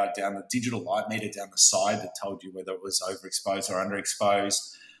 light meter down the digital light meter down the side that told you whether it was overexposed or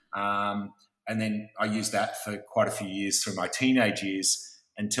underexposed. And then I used that for quite a few years through my teenage years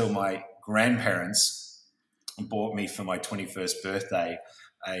until my grandparents bought me for my 21st birthday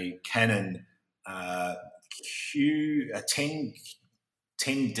a Canon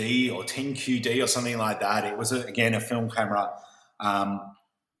Q10D or 10QD or something like that. It was again a film camera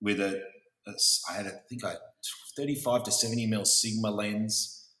with a 35 to 70 mil Sigma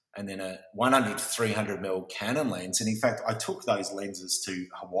lens and then a 100 to 300 mil Canon lens. And in fact, I took those lenses to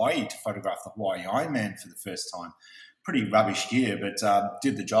Hawaii to photograph the Hawaii Ironman for the first time. pretty rubbish gear, but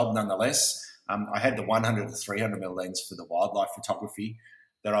did the job nonetheless. I had the 100 to 300 mm lens for the wildlife photography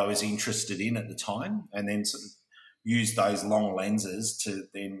that I was interested in at the time, and then sort of used those long lenses to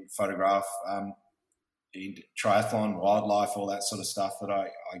then photograph in triathlon, wildlife, all that sort of stuff that I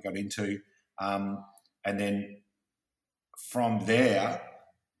got into. And then from there,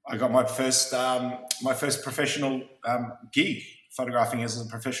 I got my first professional gig photographing as a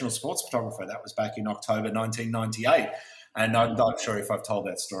professional sports photographer. That was back in October 1998. And I'm not sure if I've told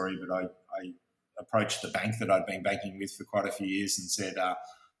that story, but I approached the bank that I'd been banking with for quite a few years and said,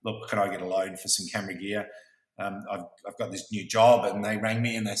 look, can I get a loan for some camera gear? I've got this new job, and they rang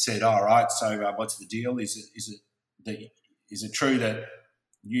me and they said, all right, so what's the deal? Is it true that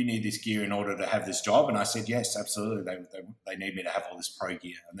you need this gear in order to have this job? And I said, yes, absolutely. They need me to have all this pro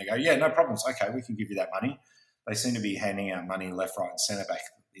gear. And they go, yeah, no problems. Okay, we can give you that money. They seem to be handing out money left, right, and centre back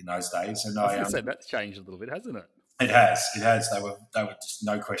in those days. And I was going to say, that's changed a little bit, hasn't it? It has. They were just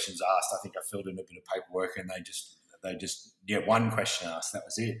no questions asked. I think I filled in a bit of paperwork, and they just one question asked. That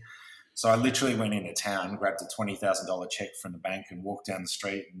was it. So I literally went into town, grabbed a $20,000 check from the bank, and walked down the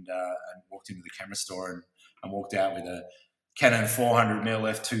street and walked into the camera store and walked out with a Canon 400mm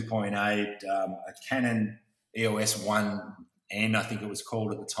f2.8, a Canon EOS 1N, I think it was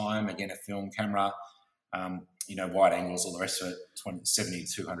called at the time. Again, a film camera, wide angles, all the rest of it, 70,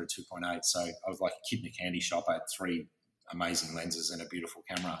 200, 2.8. So I was like a kid in a candy shop. I had 3 amazing lenses and a beautiful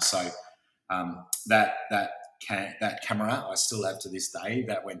camera. So that camera I still have to this day.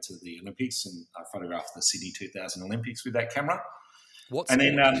 That went to the Olympics, and I photographed the Sydney 2000 Olympics with that camera. What sport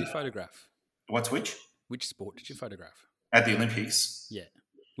did you photograph? What's which? Which sport did you photograph? At the Olympics? Yeah.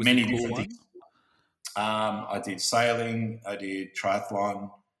 Many different things. I did sailing, I did triathlon,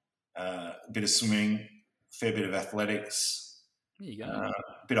 a bit of swimming, a fair bit of athletics. There you go. A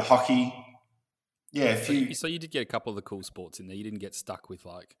bit of hockey. Yeah, a few. So you did get a couple of the cool sports in there. You didn't get stuck with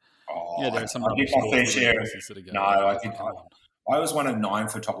like... there are some I did my fair share. I was one of 9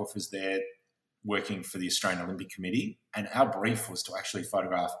 photographers there working for the Australian Olympic Committee, and our brief was to actually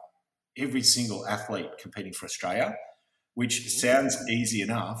photograph every single athlete competing for Australia, which sounds easy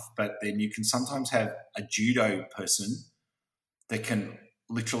enough, but then you can sometimes have a judo person that can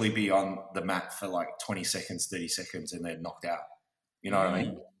literally be on the mat for like 20 seconds, 30 seconds, and they're knocked out. You know what I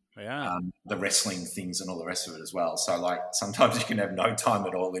mean? Yeah. The wrestling things and all the rest of it as well. So like sometimes you can have no time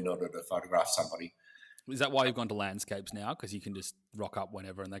at all in order to photograph somebody. Is that why you've gone to landscapes now? Because you can just rock up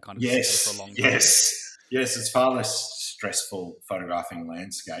whenever and they kind of yes, for a long time. Yes, it's far less stressful photographing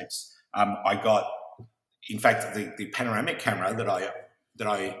landscapes. In fact, the panoramic camera that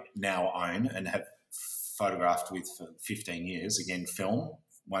I now own and have photographed with for 15 years, again, film,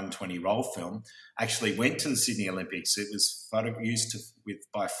 120 roll film, actually went to the Sydney Olympics. It was used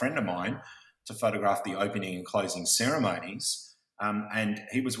by a friend of mine to photograph the opening and closing ceremonies, and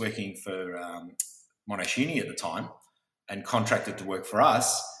he was working for Monash Uni at the time and contracted to work for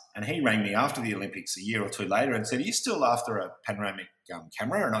us. And he rang me after the Olympics a year or 2 later and said, "Are you still after a panoramic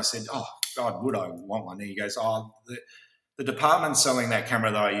camera?" And I said, "Oh, God, would I want one?" And he goes, "Oh, the department's selling that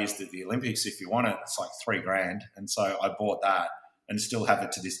camera that I used at the Olympics. If you want it, it's like $3,000. And so I bought that and still have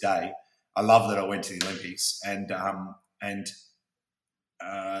it to this day. I love that I went to the Olympics, and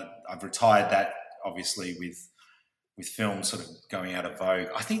I've retired that obviously with film sort of going out of vogue.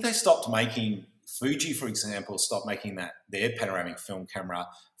 I think they stopped making Fuji, for example, stopped making their panoramic film camera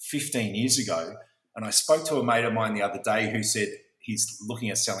 15 years ago. And I spoke to a mate of mine the other day who said he's looking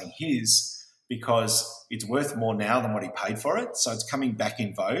at selling his because it's worth more now than what he paid for it. So it's coming back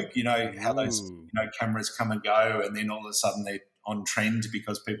in vogue. You know how those cameras come and go, and then all of a sudden they're on trend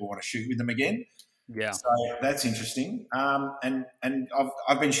because people want to shoot with them again. Yeah. So that's interesting. And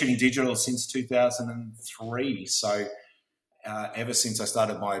I've been shooting digital since 2003. So ever since I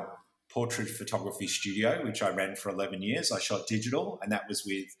started my portrait photography studio, which I ran for 11 years, I shot digital, and that was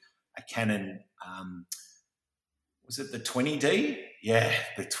with a Canon, was it the 20D? Yeah,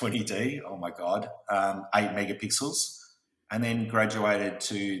 the 20D. Oh my God, 8 megapixels. And then graduated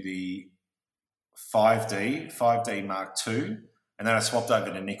to the 5D Mark II. And then I swapped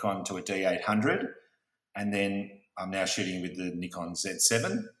over to Nikon to a D800. And then I'm now shooting with the Nikon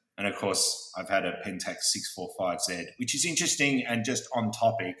Z7. And of course, I've had a Pentax 645Z, which is interesting and just on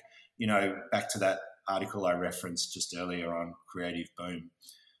topic. You know, back to that article I referenced just earlier on Creative Boom,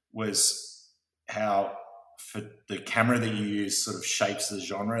 was how for the camera that you use sort of shapes the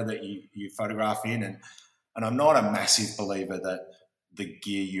genre that you photograph in. And I'm not a massive believer that the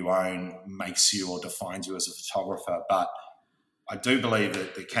gear you own makes you or defines you as a photographer, but I do believe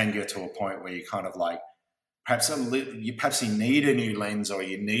that it can get to a point where you kind of like perhaps you need a new lens or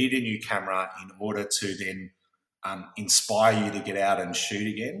you need a new camera in order to then inspire you to get out and shoot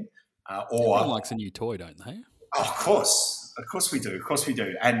again. Everyone likes a new toy, don't they? Oh, of course we do,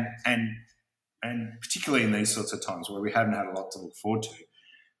 and particularly in these sorts of times where we haven't had a lot to look forward to,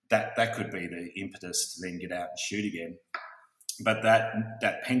 that could be the impetus to then get out and shoot again. But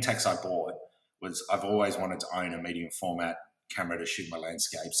that Pentax I bought was, I've always wanted to own a medium format camera to shoot my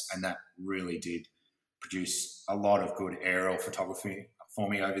landscapes, and that really did produce a lot of good aerial photography for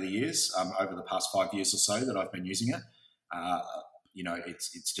me over the years, over the past 5 years or so that I've been using it.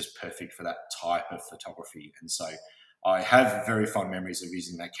 It's just perfect for that type of photography. And so I have very fond memories of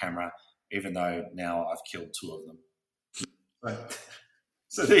using that camera, even though now I've killed 2 of them.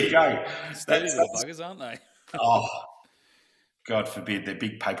 So there you go. Steady little buggers, aren't they? Oh, God forbid. They're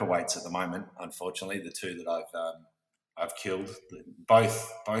big paperweights at the moment, unfortunately, the 2 that I've killed,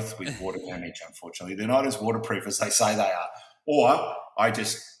 both with water damage, unfortunately. They're not as waterproof as they say they are. Or I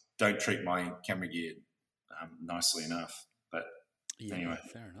just don't treat my camera gear nicely enough. But anyway.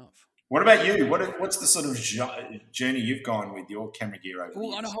 Fair enough. What about you? What's the sort of journey you've gone with your camera gear over the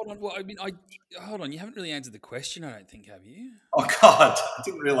years? Hold on. Well, hold on. You haven't really answered the question, I don't think, have you? Oh, God. I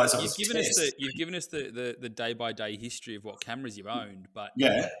didn't realise it was You've given us the day-by-day history of what cameras you've owned, but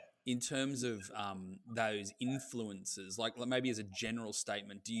yeah. In terms of those influences, like maybe as a general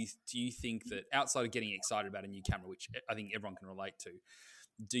statement, do you think that outside of getting excited about a new camera, which I think everyone can relate to,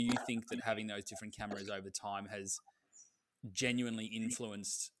 do you think that having those different cameras over time has genuinely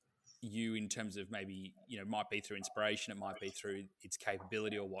influenced you in terms of maybe, might be through inspiration, it might be through its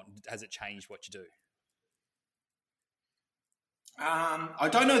capability, or what? Has it changed what you do? I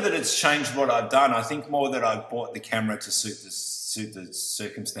don't know that it's changed what I've done. I think more that I've bought the camera to suit the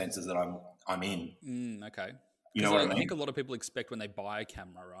circumstances that I'm in. Okay. You know what I mean? I think a lot of people expect when they buy a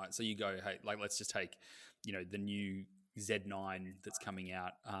camera, right? So you go, hey, like let's just take, the new Z9 that's coming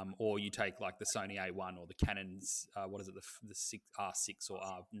out, or you take like the Sony A1 or the Canon's, the R6 or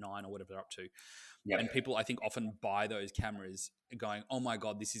R9 or whatever they're up to. Yep. And people, I think, often buy those cameras going, oh my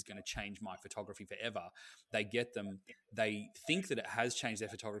God, this is going to change my photography forever. They get them. They think that it has changed their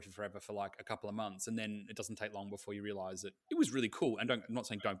photography forever for like a couple of months. And then it doesn't take long before you realize that it was really cool. And I'm not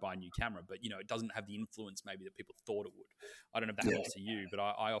saying don't buy a new camera, but, it doesn't have the influence maybe that people thought it would. I don't know if that happens to you, but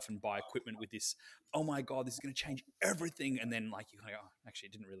I often buy equipment with this, oh my God, this is going to change everything. And then like, you're like, oh, actually,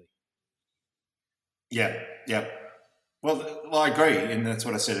 it didn't really. Yeah. Well, I agree. And that's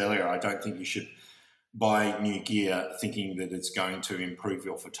what I said earlier. I don't think you should buy new gear thinking that it's going to improve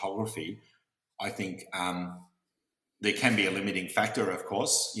your photography. I think there can be a limiting factor, of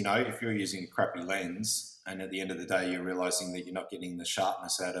course. If you're using a crappy lens and at the end of the day you're realising that you're not getting the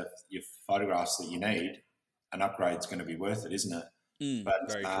sharpness out of your photographs that you need, an upgrade's going to be worth it, isn't it?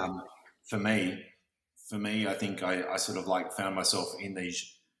 But for me, I think I sort of like found myself in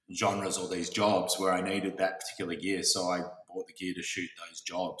these genres or these jobs where I needed that particular gear, so I bought the gear to shoot those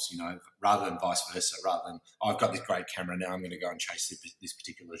jobs, rather than vice versa, rather than I've got this great camera, now I'm going to go and chase this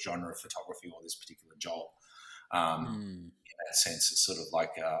particular genre of photography or this particular job. In that sense, it's sort of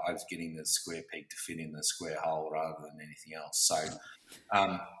like I was getting the square peg to fit in the square hole rather than anything else. So,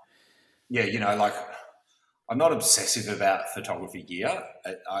 like I'm not obsessive about photography gear.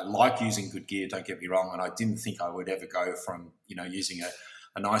 I like using good gear, don't get me wrong, and I didn't think I would ever go from, using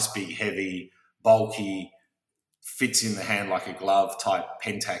a nice big, heavy, bulky, fits in the hand like a glove type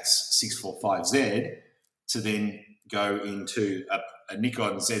Pentax 645Z to then go into a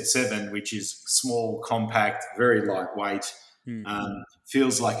Nikon Z7, which is small, compact, very lightweight,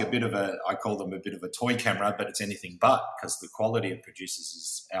 feels like I call them a bit of a toy camera, but it's anything but, because the quality it produces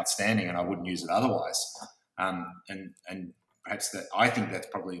is outstanding and I wouldn't use it otherwise. And perhaps I think that's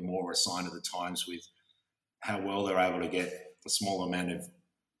probably more a sign of the times with how well they're able to get a small amount of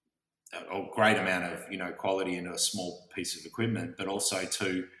or great amount of quality into a small piece of equipment, but also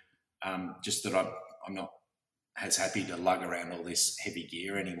to just that I'm not as happy to lug around all this heavy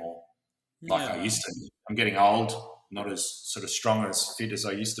gear anymore like I used to. I'm getting old, not as sort of strong as fit as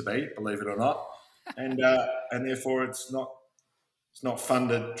I used to be, believe it or not, and therefore it's not fun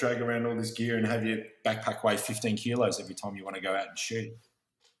to drag around all this gear and have your backpack weigh 15 kilos every time you want to go out and shoot.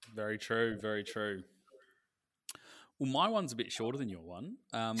 Very true, very true. Well, my one's a bit shorter than your one.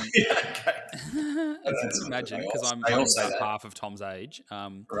 Okay. As you can imagine, because I'm about half of Tom's age.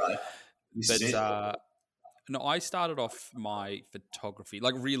 Right. But no, I started off my photography,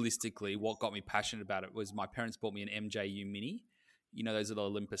 like realistically, what got me passionate about it was my parents bought me an MJU Mini. Those little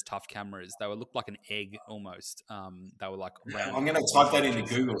Olympus Tough cameras. They looked like an egg almost. They were like round. I'm going to type that into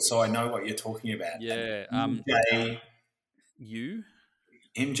Google so I know what you're talking about. Yeah.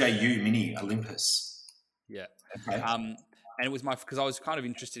 MJU Mini Olympus. Yeah. Okay. And it was because I was kind of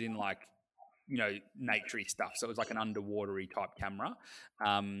interested in like naturey stuff. So it was like an underwatery type camera.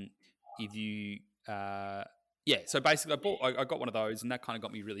 If you so basically I got one of those, and that kind of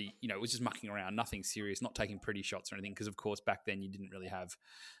got me really, it was just mucking around, nothing serious, not taking pretty shots or anything, because of course back then you didn't really have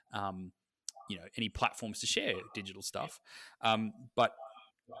any platforms to share digital stuff. But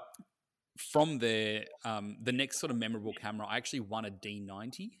from there, the next sort of memorable camera, I actually won a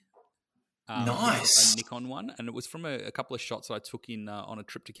D90. Nice. A Nikon one, and it was from a couple of shots that I took in on a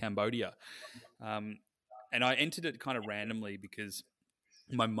trip to Cambodia. And I entered it kind of randomly because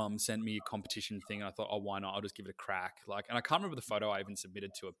my mum sent me a competition thing, and I thought, oh, why not? I'll just give it a crack. And I can't remember the photo I even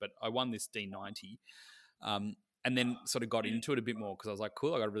submitted to it, but I won this D90. And then sort of got into it a bit more because I was like,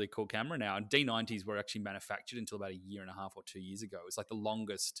 cool, I got a really cool camera now. And D90s were actually manufactured until about 1.5 years or 2 years ago. It's like the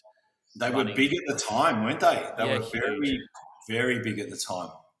longest. They were big at the time, weren't they? They were very, huge. very big at the time.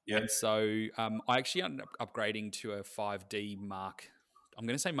 Yeah. And so I actually ended up upgrading to a 5D Mark. I'm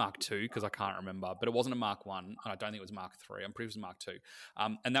going to say Mark II because I can't remember, but it wasn't a Mark I, and I don't think it was Mark III. I'm pretty sure it was Mark II.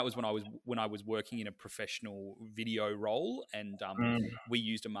 And that was when I was working in a professional video role, and we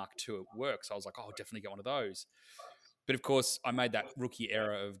used a Mark II at work. So I was like, oh, I'll definitely get one of those. But of course, I made that rookie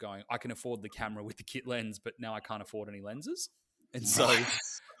error of going, I can afford the camera with the kit lens, but now I can't afford any lenses. And so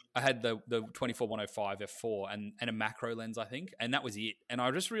I had the 24-105 f4 and a macro lens, I think, and that was it. And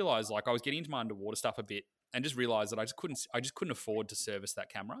I just realized, I was getting into my underwater stuff a bit, and just realized that I just couldn't afford to service that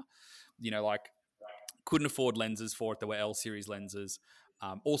camera. Couldn't afford lenses for it. There were L series lenses.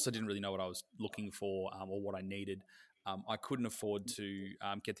 Also didn't really know what I was looking for or what I needed. I couldn't afford to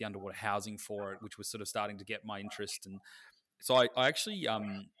get the underwater housing for it, which was sort of starting to get my interest. And so I actually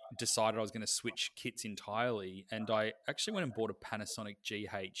decided I was going to switch kits entirely, and I actually went and bought a Panasonic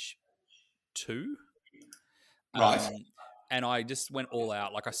GH2. Right. And I just went all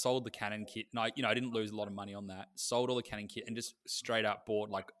out. I sold the Canon kit, and I didn't lose a lot of money on that. Sold all the Canon kit and just straight up bought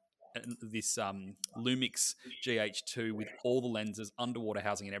this Lumix GH2 with all the lenses, underwater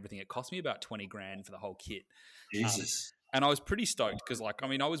housing, and everything. It cost me about $20,000 for the whole kit. Jesus. And I was pretty stoked because, I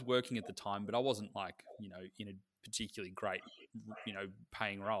was working at the time, but I wasn't in a particularly great,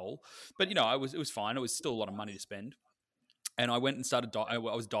 paying role. But it was fine. It was still a lot of money to spend. And I went and started. I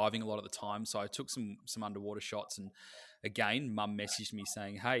was diving a lot at the time, so I took some underwater shots. And again, Mum messaged me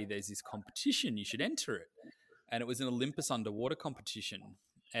saying, "Hey, there's this competition. You should enter it." And it was an Olympus underwater competition.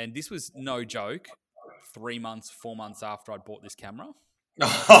 And this was no joke. 4 months after I'd bought this camera.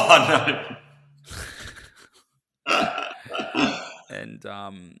 Oh no! And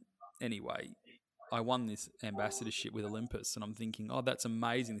anyway, I won this ambassadorship with Olympus, and I'm thinking, oh, that's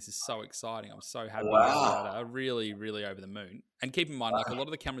amazing. This is so exciting. I'm so happy. Wow. I'm really, really over the moon. And keep in mind, a lot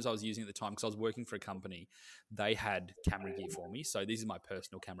of the cameras I was using at the time, because I was working for a company, they had camera gear for me. So these are my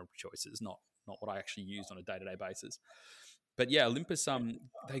personal camera choices, not what I actually used on a day-to-day basis. But yeah, Olympus,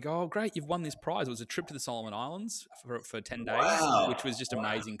 they go, oh, great, you've won this prize. It was a trip to the Solomon Islands for 10 days, which was just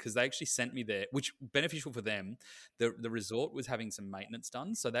amazing because they actually sent me there, which beneficial for them. The resort was having some maintenance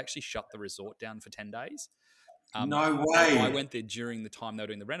done, so they actually shut the resort down for 10 days. No way. I went there during the time they were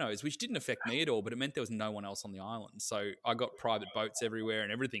doing the renos, which didn't affect me at all, but it meant there was no one else on the island. So I got private boats everywhere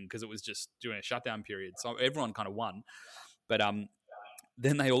and everything because it was just during a shutdown period. So everyone kind of won. But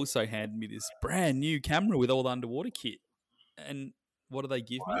then they also handed me this brand new camera with all the underwater kit. And what do they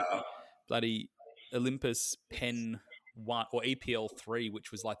give me? Bloody Olympus Pen 1 or EPL 3,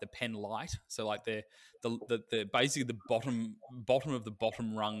 which was like the Pen Lite. So like the basically the bottom of the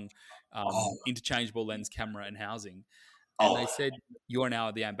bottom rung interchangeable lens camera and housing. And they said, you're now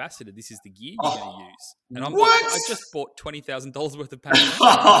the ambassador. This is the gear you're going to use. And I'm like, I just bought $20,000 worth of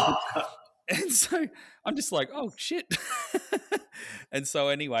Panasonic. And so I'm just like, oh shit. And so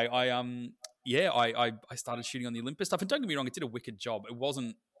anyway, I started shooting on the Olympus stuff. And don't get me wrong, it did a wicked job. It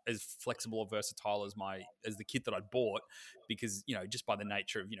wasn't as flexible or versatile as the kit that I'd bought because, just by the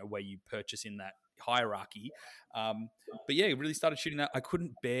nature of, where you purchase in that hierarchy. But yeah, really started shooting that. I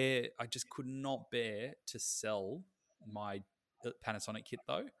just could not bear to sell my Panasonic kit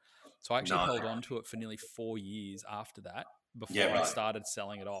though. So I actually held on to it for nearly 4 years after that. Before I started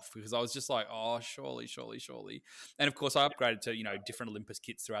selling it off because I was just like, oh, surely. And of course I upgraded to, different Olympus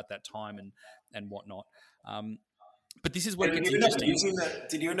kits throughout that time and whatnot. But this is where it gets interesting.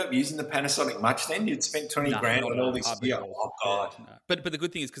 Did you end up using the Panasonic much then? You'd spent $20,000 on all this gear. Oh, God. No. But the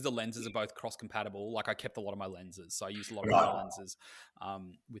good thing is because the lenses are both cross-compatible, I kept a lot of my lenses. So I used a lot of my lenses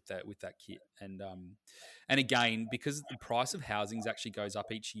with that kit. And again, because the price of housings actually goes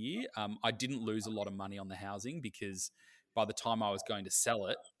up each year, I didn't lose a lot of money on the housing because by the time I was going to sell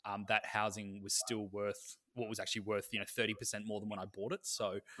it, that housing was still worth 30% more than when I bought it.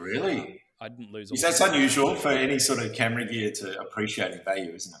 So really, I didn't lose. That's unusual for any sort of camera gear to appreciate in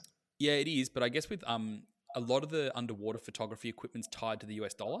value, isn't it? Yeah, it is. But I guess with a lot of the underwater photography equipment's tied to the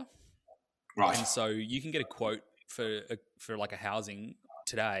US dollar. Right. And so you can get a quote for like a housing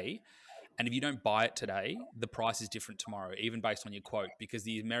today. And if you don't buy it today, the price is different tomorrow, even based on your quote, because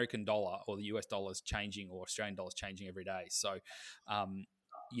the American dollar or the US dollar is changing, or Australian dollar is changing every day. So,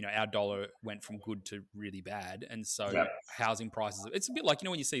 our dollar went from good to really bad. And so housing prices, it's a bit like,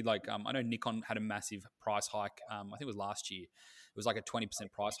 when you see like, I know Nikon had a massive price hike. I think it was last year. It was like a 20%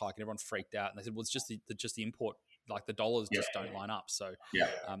 price hike and everyone freaked out. And they said, well, it's just the import, like the dollars just don't line up. So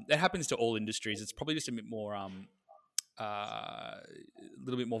that happens to all industries. It's probably just a bit more, a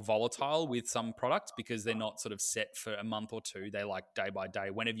little bit more volatile with some products because they're not sort of set for a month or two. They're like day by day.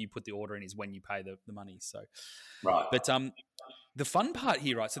 Whenever you put the order in is when you pay the money. So, but the fun part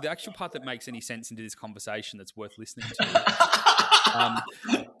here, right? So the actual part that makes any sense into this conversation that's worth listening to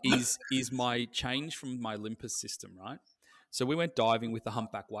is my change from my Olympus system, right? So we went diving with the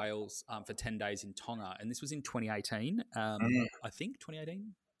humpback whales for 10 days in Tonga, and this was in 2018. I think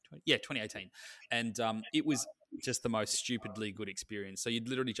 2018. 2018, and it was just the most stupidly good experience. So you'd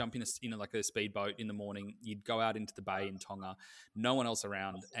literally jump in like a speedboat in the morning. You'd go out into the bay in Tonga, no one else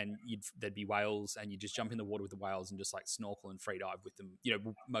around, and there'd be whales, and you'd just jump in the water with the whales and just like snorkel and free dive with them.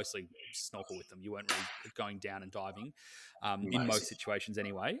 Mostly snorkel with them. You weren't really going down and diving in most situations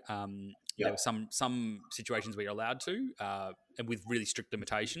anyway. There were some situations where you're allowed to, and with really strict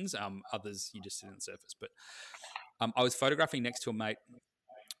limitations. Others you just sit on the surface. But I was photographing next to a mate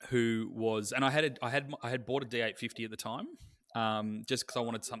who was, and I had bought a D850 at the time, just because I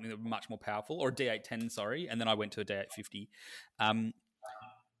wanted something that was much more powerful, or a D810, sorry, and then I went to a D850,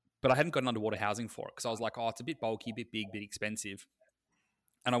 but I hadn't got an underwater housing for it because I was like, it's a bit bulky, a bit big, a bit expensive.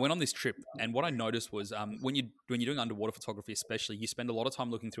 And I went on this trip, and what I noticed was when you're doing underwater photography, especially, you spend a lot of time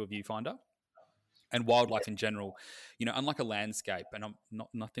looking through a viewfinder. And wildlife in general, unlike a landscape, and I'm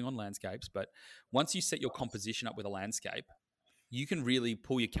nothing on landscapes, but once you set your composition up with a landscape, you can really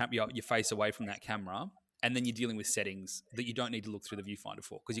pull your face away from that camera, and then you're dealing with settings that you don't need to look through the viewfinder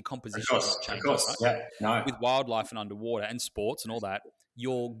for because your composition is changing. Of course, right? No. With wildlife and underwater and sports and all that,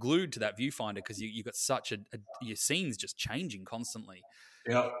 you're glued to that viewfinder because you've got such your scene's just changing constantly.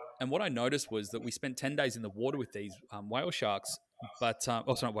 Yeah. And what I noticed was that we spent 10 days in the water with these whale sharks, but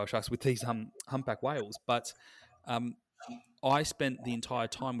not whale sharks, with these humpback whales, but I spent the entire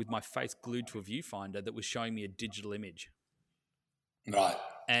time with my face glued to a viewfinder that was showing me a digital image. Right.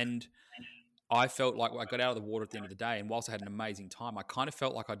 And I felt like I got out of the water at the end of the day, and whilst I had an amazing time, I kind of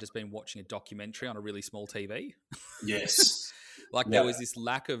felt like I'd just been watching a documentary on a really small TV. Yes. There was this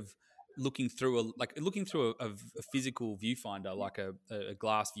lack of looking through a physical viewfinder, like a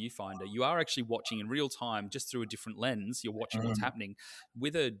glass viewfinder. You are actually watching in real time, just through a different lens. You're watching what's happening.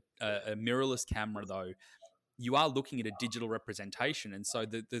 With a mirrorless camera, though, you are looking at a digital representation, and so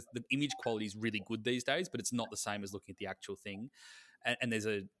the image quality is really good these days, but it's not the same as looking at the actual thing. And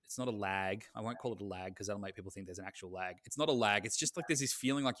it's not a lag. I won't call it a lag because that'll make people think there's an actual lag. It's not a lag. It's just like there's this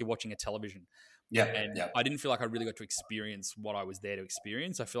feeling like you're watching a television. Yeah. And I didn't feel like I really got to experience what I was there to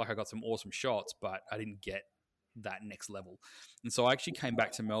experience. I feel like I got some awesome shots, but I didn't get that next level. And so I actually came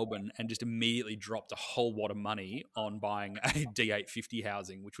back to Melbourne and just immediately dropped a whole lot of money on buying a D850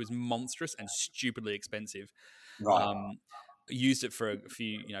 housing, which was monstrous and stupidly expensive. Right. Used it for a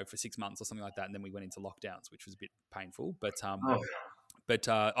few, for 6 months or something like that, and then we went into lockdowns, which was a bit painful. But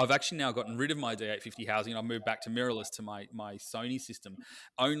I've actually now gotten rid of my D850 housing, and I moved back to mirrorless to my Sony system,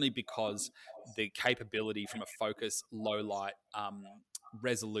 only because the capability from a focus, low light,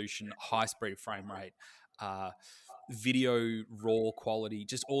 resolution, high speed frame rate, video raw quality,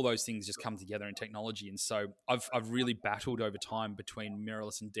 just all those things just come together in technology. And so I've really battled over time between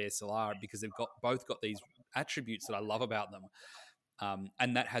mirrorless and DSLR because they've both got these attributes that I love about them,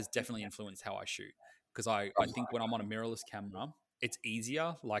 and that has definitely influenced how I shoot. Because I think when I'm on a mirrorless camera, it's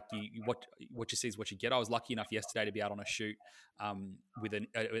easier. Like what you see is what you get. I was lucky enough yesterday to be out on a shoot with an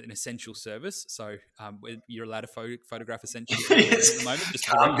essential service. So you're allowed to photograph essential service at the moment. Just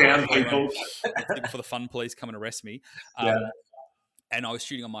calm down, people. For the fun police come and arrest me. And I was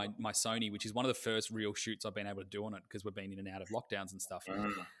shooting on my Sony, which is one of the first real shoots I've been able to do on it because we've been in and out of lockdowns and stuff.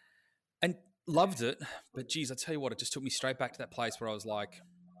 And loved it. But geez, I tell you what, it just took me straight back to that place where I was like,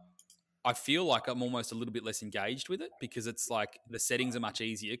 I feel like I'm almost a little bit less engaged with it because it's like the settings are much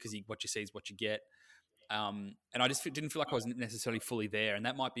easier because what you see is what you get. And I just didn't feel like I was necessarily fully there. And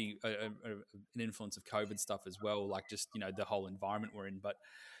that might be an influence of COVID stuff as well, like just, the whole environment we're in. But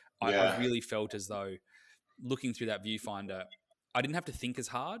I really felt as though looking through that viewfinder, I didn't have to think as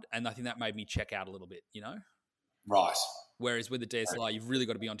hard. And I think that made me check out a little bit, Right. Whereas with the DSLR, you've really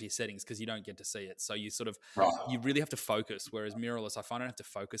got to be onto your settings because you don't get to see it. So you Right. you really have to focus. Whereas mirrorless, I find I don't have to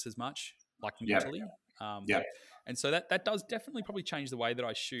focus as much, like Yep. mentally. Yep. And so that does definitely probably change the way that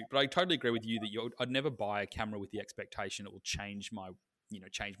I shoot. But I totally agree with you that I'd never buy a camera with the expectation it will change my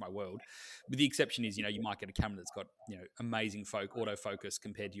world. But the exception is, you might get a camera that's got, amazing autofocus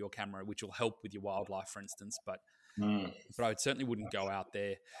compared to your camera, which will help with your wildlife, for instance. But I certainly wouldn't go out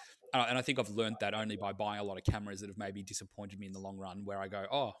there. And I think I've learned that only by buying a lot of cameras that have maybe disappointed me in the long run, where I go,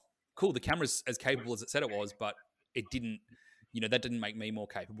 oh, cool, the camera's as capable as it said it was, but it didn't, that didn't make me more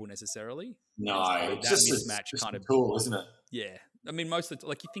capable necessarily. No, it's just mismatch kind of cool, isn't it? Yeah. I mean, most of the,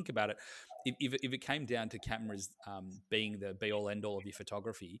 like, you think about it, if it came down to cameras being the be-all, end-all of your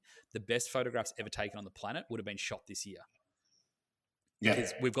photography, the best photographs ever taken on the planet would have been shot this year. Yeah.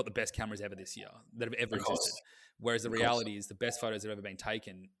 Because we've got the best cameras ever this year that have ever existed. Whereas the reality is the best photos that have ever been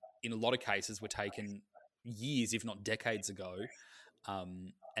taken, in a lot of cases, were taken years, if not decades ago.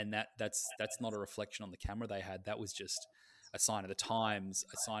 And that's not a reflection on the camera they had. That was just a sign of the times,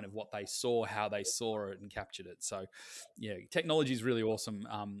 a sign of what they saw, how they saw it and captured it. So, yeah, technology is really awesome,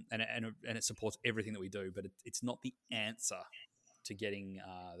 and it supports everything that we do, but it's not the answer to getting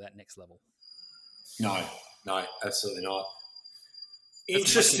that next level. No, absolutely not.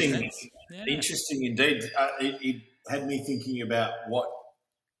 Interesting, Interesting indeed. It had me thinking about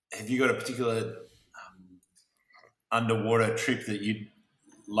have you got a particular underwater trip that you'd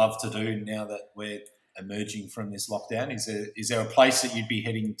love to do now that we're emerging from this lockdown? Is there a place that you'd be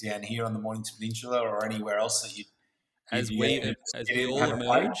heading down here on the Mornington Peninsula or anywhere else that as we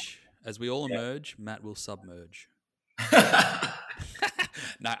all emerge, Matt will submerge.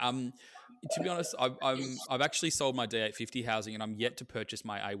 No, to be honest, I've actually sold my D850 housing and I'm yet to purchase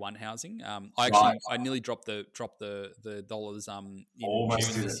my A1 housing. I nearly dropped the dollars in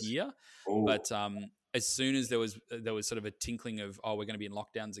June this year, but as soon as there was sort of a tinkling of we're going to be in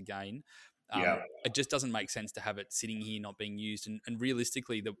lockdowns again. It just doesn't make sense to have it sitting here not being used. And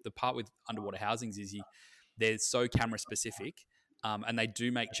realistically, the part with underwater housings is they're so camera specific, and they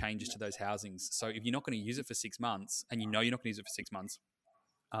do make changes to those housings. So if you're not going to use it for 6 months, and you're not going to use it for 6 months,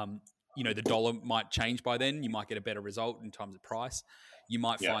 the dollar might change by then. You might get a better result in terms of price. You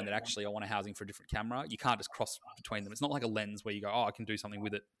might find that actually I want a housing for a different camera. You can't just cross between them. It's not like a lens where you go, I can do something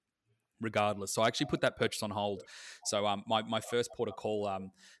with it regardless. So I actually put that purchase on hold. So my first port of call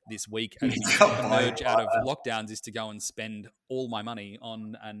this week as we emerge out of lockdowns is to go and spend all my money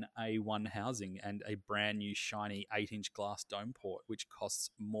on an A1 housing and a brand new shiny 8-inch glass dome port, which costs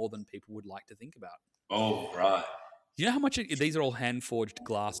more than people would like to think about. Oh, right. You know how much these are all hand-forged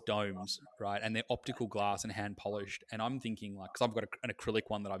glass domes, right? And they're optical glass and hand-polished. And I'm thinking, because I've got an acrylic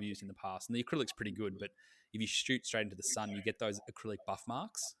one that I've used in the past, and the acrylic's pretty good, but if you shoot straight into the sun, you get those acrylic buff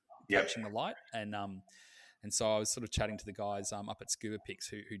marks catching the light. And so I was sort of chatting to the guys up at Scuba Pics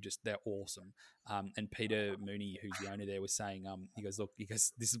who just, they're awesome. And Peter Mooney, who's the owner there, was saying, he goes,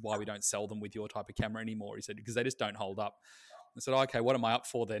 this is why we don't sell them with your type of camera anymore. He said, because they just don't hold up. I said, okay, what am I up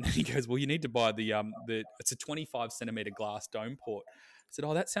for then? And he goes, well, you need to buy it's a 25 centimeter glass dome port. I said,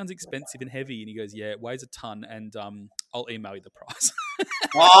 that sounds expensive and heavy. And he goes, yeah, it weighs a ton, and I'll email you the price.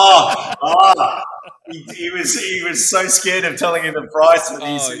 He was so scared of telling you the price, but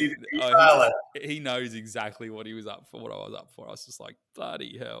he said he'd email it. He knows exactly what he was up for, what I was up for. I was just like,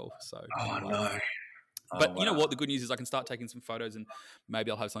 bloody hell. So, no. But you know what? The good news is I can start taking some photos, and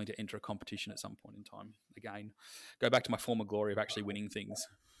maybe I'll have something to enter a competition at some point in time. Again, go back to my former glory of actually winning things.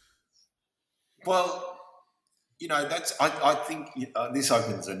 Well, I think this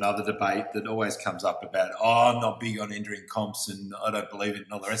opens another debate that always comes up about, I'm not big on entering comps and I don't believe it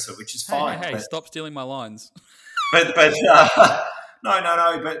and all the rest of it, which is fine. Hey, stop stealing my lines. But no,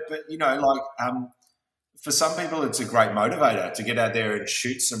 for some people it's a great motivator to get out there and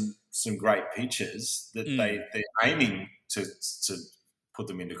shoot some great pictures that they're aiming to put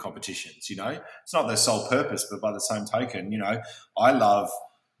them into competitions. It's not their sole purpose, but by the same token, I love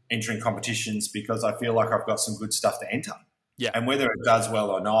entering competitions because I feel like I've got some good stuff to enter. Yeah. And whether it does well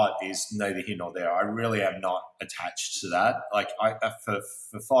or not is neither here nor there. I really am not attached to that. Like for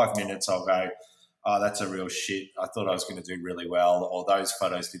 5 minutes I'll go, that's a real shit. I thought I was going to do really well, or those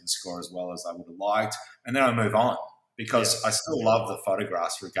photos didn't score as well as I would have liked. And then I move on because I still love the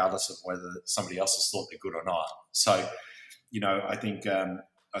photographs regardless of whether somebody else has thought they're good or not. So,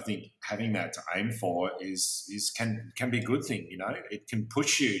 I think having that to aim for can be a good thing. It can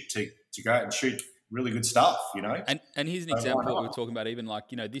push you to go out and shoot really good stuff. And here's an example of what we were talking about. Even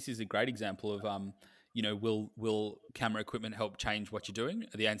this is a great example of will camera equipment help change what you're doing?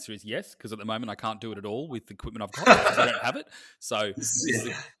 The answer is yes, because at the moment I can't do it at all with the equipment I've got because I don't have it. So this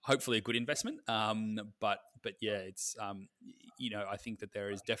is hopefully a good investment. But yeah, it's I think that there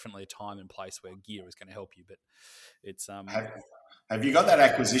is definitely a time and place where gear is going to help you, but it's Have you got that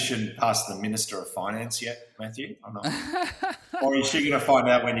acquisition past the Minister of Finance yet, Matthew, or not? Or is she going to find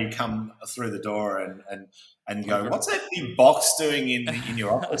out when you come through the door and go, what's that big box doing in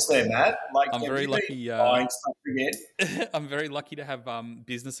your office there, Matt? Like, I'm very lucky. Buying stuff again? I'm very lucky to have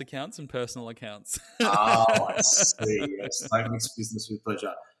business accounts and personal accounts. Oh, I see. Yes, don't mix business with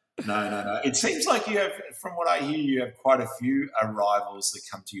pleasure. No. It seems like you have, from what I hear, you have quite a few arrivals that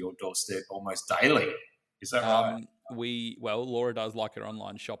come to your doorstep almost daily. Is that right? Laura does like her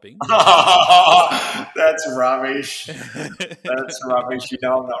online shopping. That's rubbish. That's rubbish.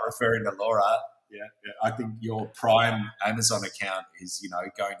 I'm not referring to Laura. Yeah. I think your Prime Amazon account is,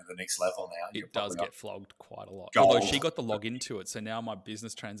 going to the next level now. It does get flogged quite a lot. Gold. Although she got the login to it, so now my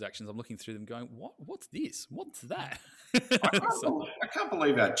business transactions, I'm looking through them going, what's this? What's that? I can't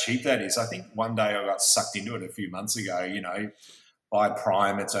believe how cheap that is. I think one day I got sucked into it a few months ago, Buy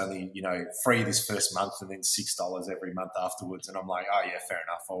Prime, it's only, free this first month and then $6 every month afterwards. And I'm like, oh yeah, fair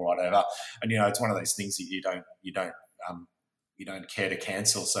enough or whatever. And, it's one of those things that you don't care to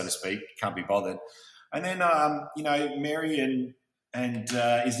cancel, so to speak, can't be bothered. And then, Mary and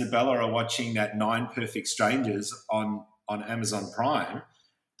Isabella are watching that 9 Perfect Strangers on Amazon Prime.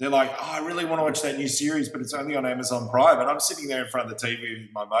 They're like, oh, I really want to watch that new series, but it's only on Amazon Prime. And I'm sitting there in front of the TV with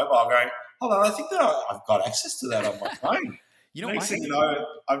my mobile going, hold on, I think that I've got access to that on my phone. Next thing you know,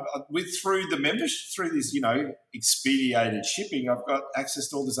 through the membership, through this, expedited shipping, I've got access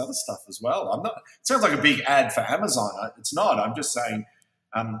to all this other stuff as well. It sounds like a big ad for Amazon. It's not. I'm just saying,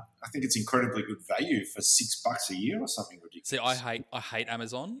 I think it's incredibly good value for $6 a year or something ridiculous. See, I hate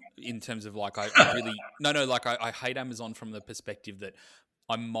Amazon in terms of I hate Amazon from the perspective that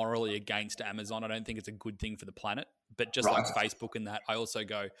I'm morally against Amazon. I don't think it's a good thing for the planet. But just like Facebook and that, I also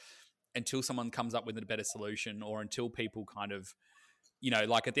go, until someone comes up with a better solution, or until people kind of,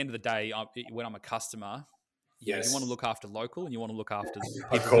 at the end of the day, when I'm a customer, you want to look after local and you want to look after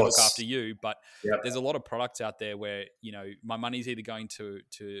people who look after you. But there's a lot of products out there where, my money's either going to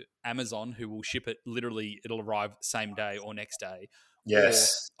Amazon, who will ship it literally, it'll arrive same day or next day.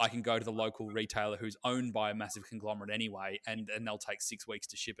 Yes. Or I can go to the local retailer who's owned by a massive conglomerate anyway, and they'll take 6 weeks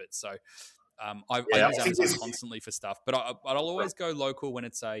to ship it. So I use Amazon constantly for stuff, but I'll always go local when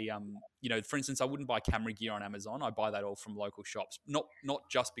it's a, for instance, I wouldn't buy camera gear on Amazon. I buy that all from local shops, not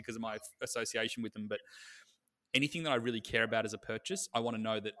just because of my association with them, but anything that I really care about as a purchase, I want to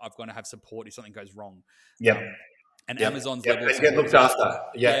know that I've going to have support if something goes wrong. Amazon's level of support, get looked after.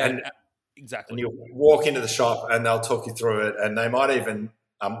 Exactly. And you walk into the shop and they'll talk you through it, and they might even,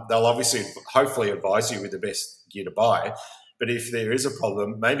 they'll obviously, hopefully advise you with the best gear to buy. But if there is a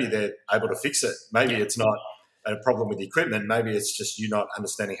problem, maybe they're able to fix it. Maybe it's not a problem with the equipment. Maybe it's just you not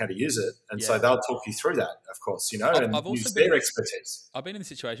understanding how to use it. And so they'll talk you through that, of course, and I've use their expertise. I've been in a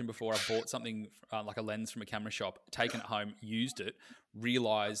situation before. I bought something like a lens from a camera shop, taken it home, used it,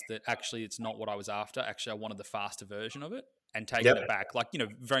 realised that actually it's not what I was after. Actually, I wanted the faster version of it, and taken it back,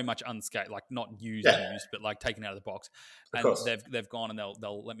 very much unscathed, not used, but taken out of the box. And they've gone and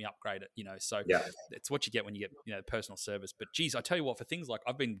they'll let me upgrade it, So it's what you get when you get, personal service. But geez, I tell you what, for things like,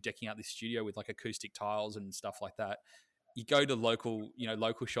 I've been decking out this studio with acoustic tiles and stuff like that. You go to local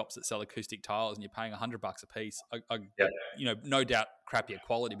shops that sell acoustic tiles and you're paying $100 a piece. No doubt crappier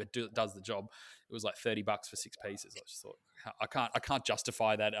quality, but does the job. It was like $30 for 6 pieces. I just thought, I can't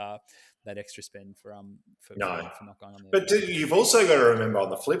justify that extra spend for not going on there. But you've also got to remember on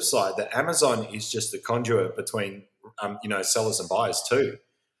the flip side that Amazon is just the conduit between sellers and buyers too.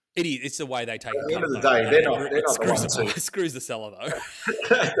 It is. It's the way they take it. At the end of the day, they're not the ones who screws the seller though.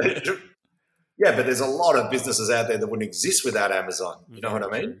 Yeah, but there's a lot of businesses out there that wouldn't exist without Amazon. You know what I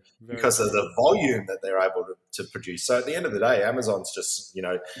mean? Because of the volume that they're able to produce. So at the end of the day, Amazon's just,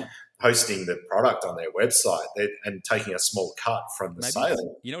 hosting the product on their website and taking a small cut from the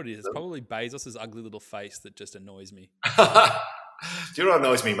sale. You know what it is? It's probably Bezos' ugly little face that just annoys me. Do you know what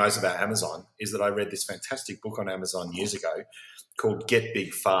annoys me most about Amazon is that I read this fantastic book on Amazon years ago called Get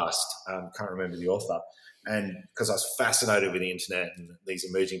Big Fast. Can't remember the author. And because I was fascinated with the internet and these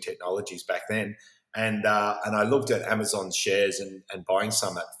emerging technologies back then. And I looked at Amazon's shares and buying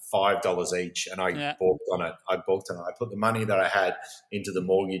some at $5 each, and I balked on it. I put the money that I had into the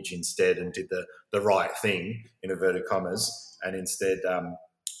mortgage instead and did the right thing, in inverted commas, and instead,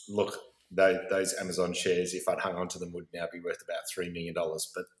 those Amazon shares, if I'd hung on to them, would now be worth about $3 million.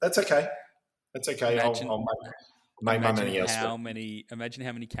 But that's okay. That's okay. make my money elsewhere. Imagine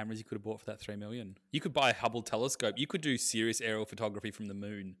how many cameras you could have bought for that $3 million. You could buy a Hubble telescope. You could do serious aerial photography from the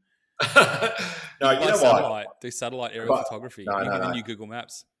moon. No, you know what? Do satellite aerial photography. No. The new Google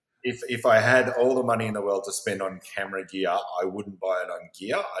Maps. If I had all the money in the world to spend on camera gear, I wouldn't buy it on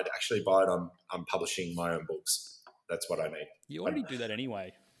gear. I'd actually buy it on publishing my own books. That's what I need. You already do that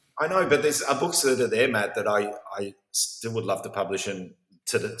anyway. I know, but there's books that are there, Matt, that I still would love to publish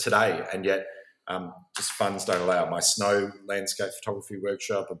today, and yet just funds don't allow. My snow landscape photography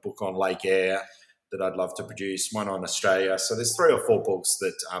workshop, a book on Lake Eyre that I'd love to produce, one on Australia. So there's 3 or 4 books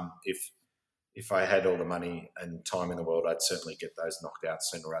that if I had all the money and time in the world, I'd certainly get those knocked out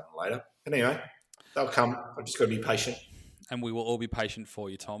sooner rather than later. But anyway, they'll come. I've just got to be patient. And we will all be patient for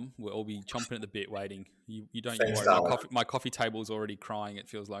you, Tom. We'll all be chomping at the bit waiting. You don't Thanks, worry. My coffee table's already crying. It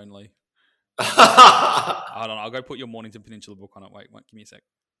feels lonely. I don't know. I'll go put your Mornington Peninsula book on it. Wait, give me a sec.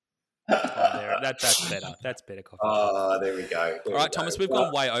 That's better. That's better coffee. Oh, there we go. All right, Thomas, we've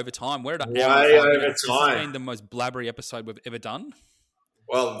gone way over time. We're at an hour. Way over time. This has been the most blabbery episode we've ever done.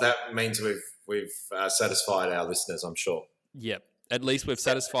 Well, that means we've satisfied our listeners, I'm sure. Yep. At least we've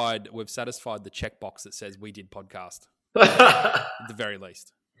satisfied the checkbox that says we did podcast. At the very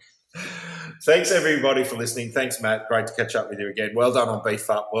least. Thanks everybody for listening. Thanks, Matt. Great to catch up with you again. Well done on Beef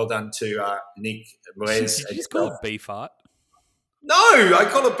Up. Well done to Nick. Did you just call it Beef Art? No, I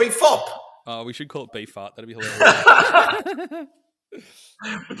call it Beef Up. Oh, we should call it Beef Art. That'd be hilarious.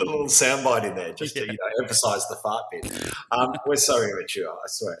 With a little soundbite in there, just to emphasise the fart bit. We're so immature, I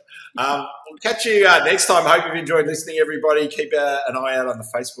swear. We'll catch you next time. Hope you've enjoyed listening, everybody. Keep an eye out on the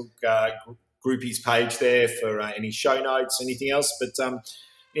Facebook groupies page there for any show notes, anything else. But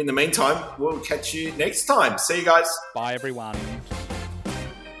in the meantime, we'll catch you next time. See you guys. Bye, everyone.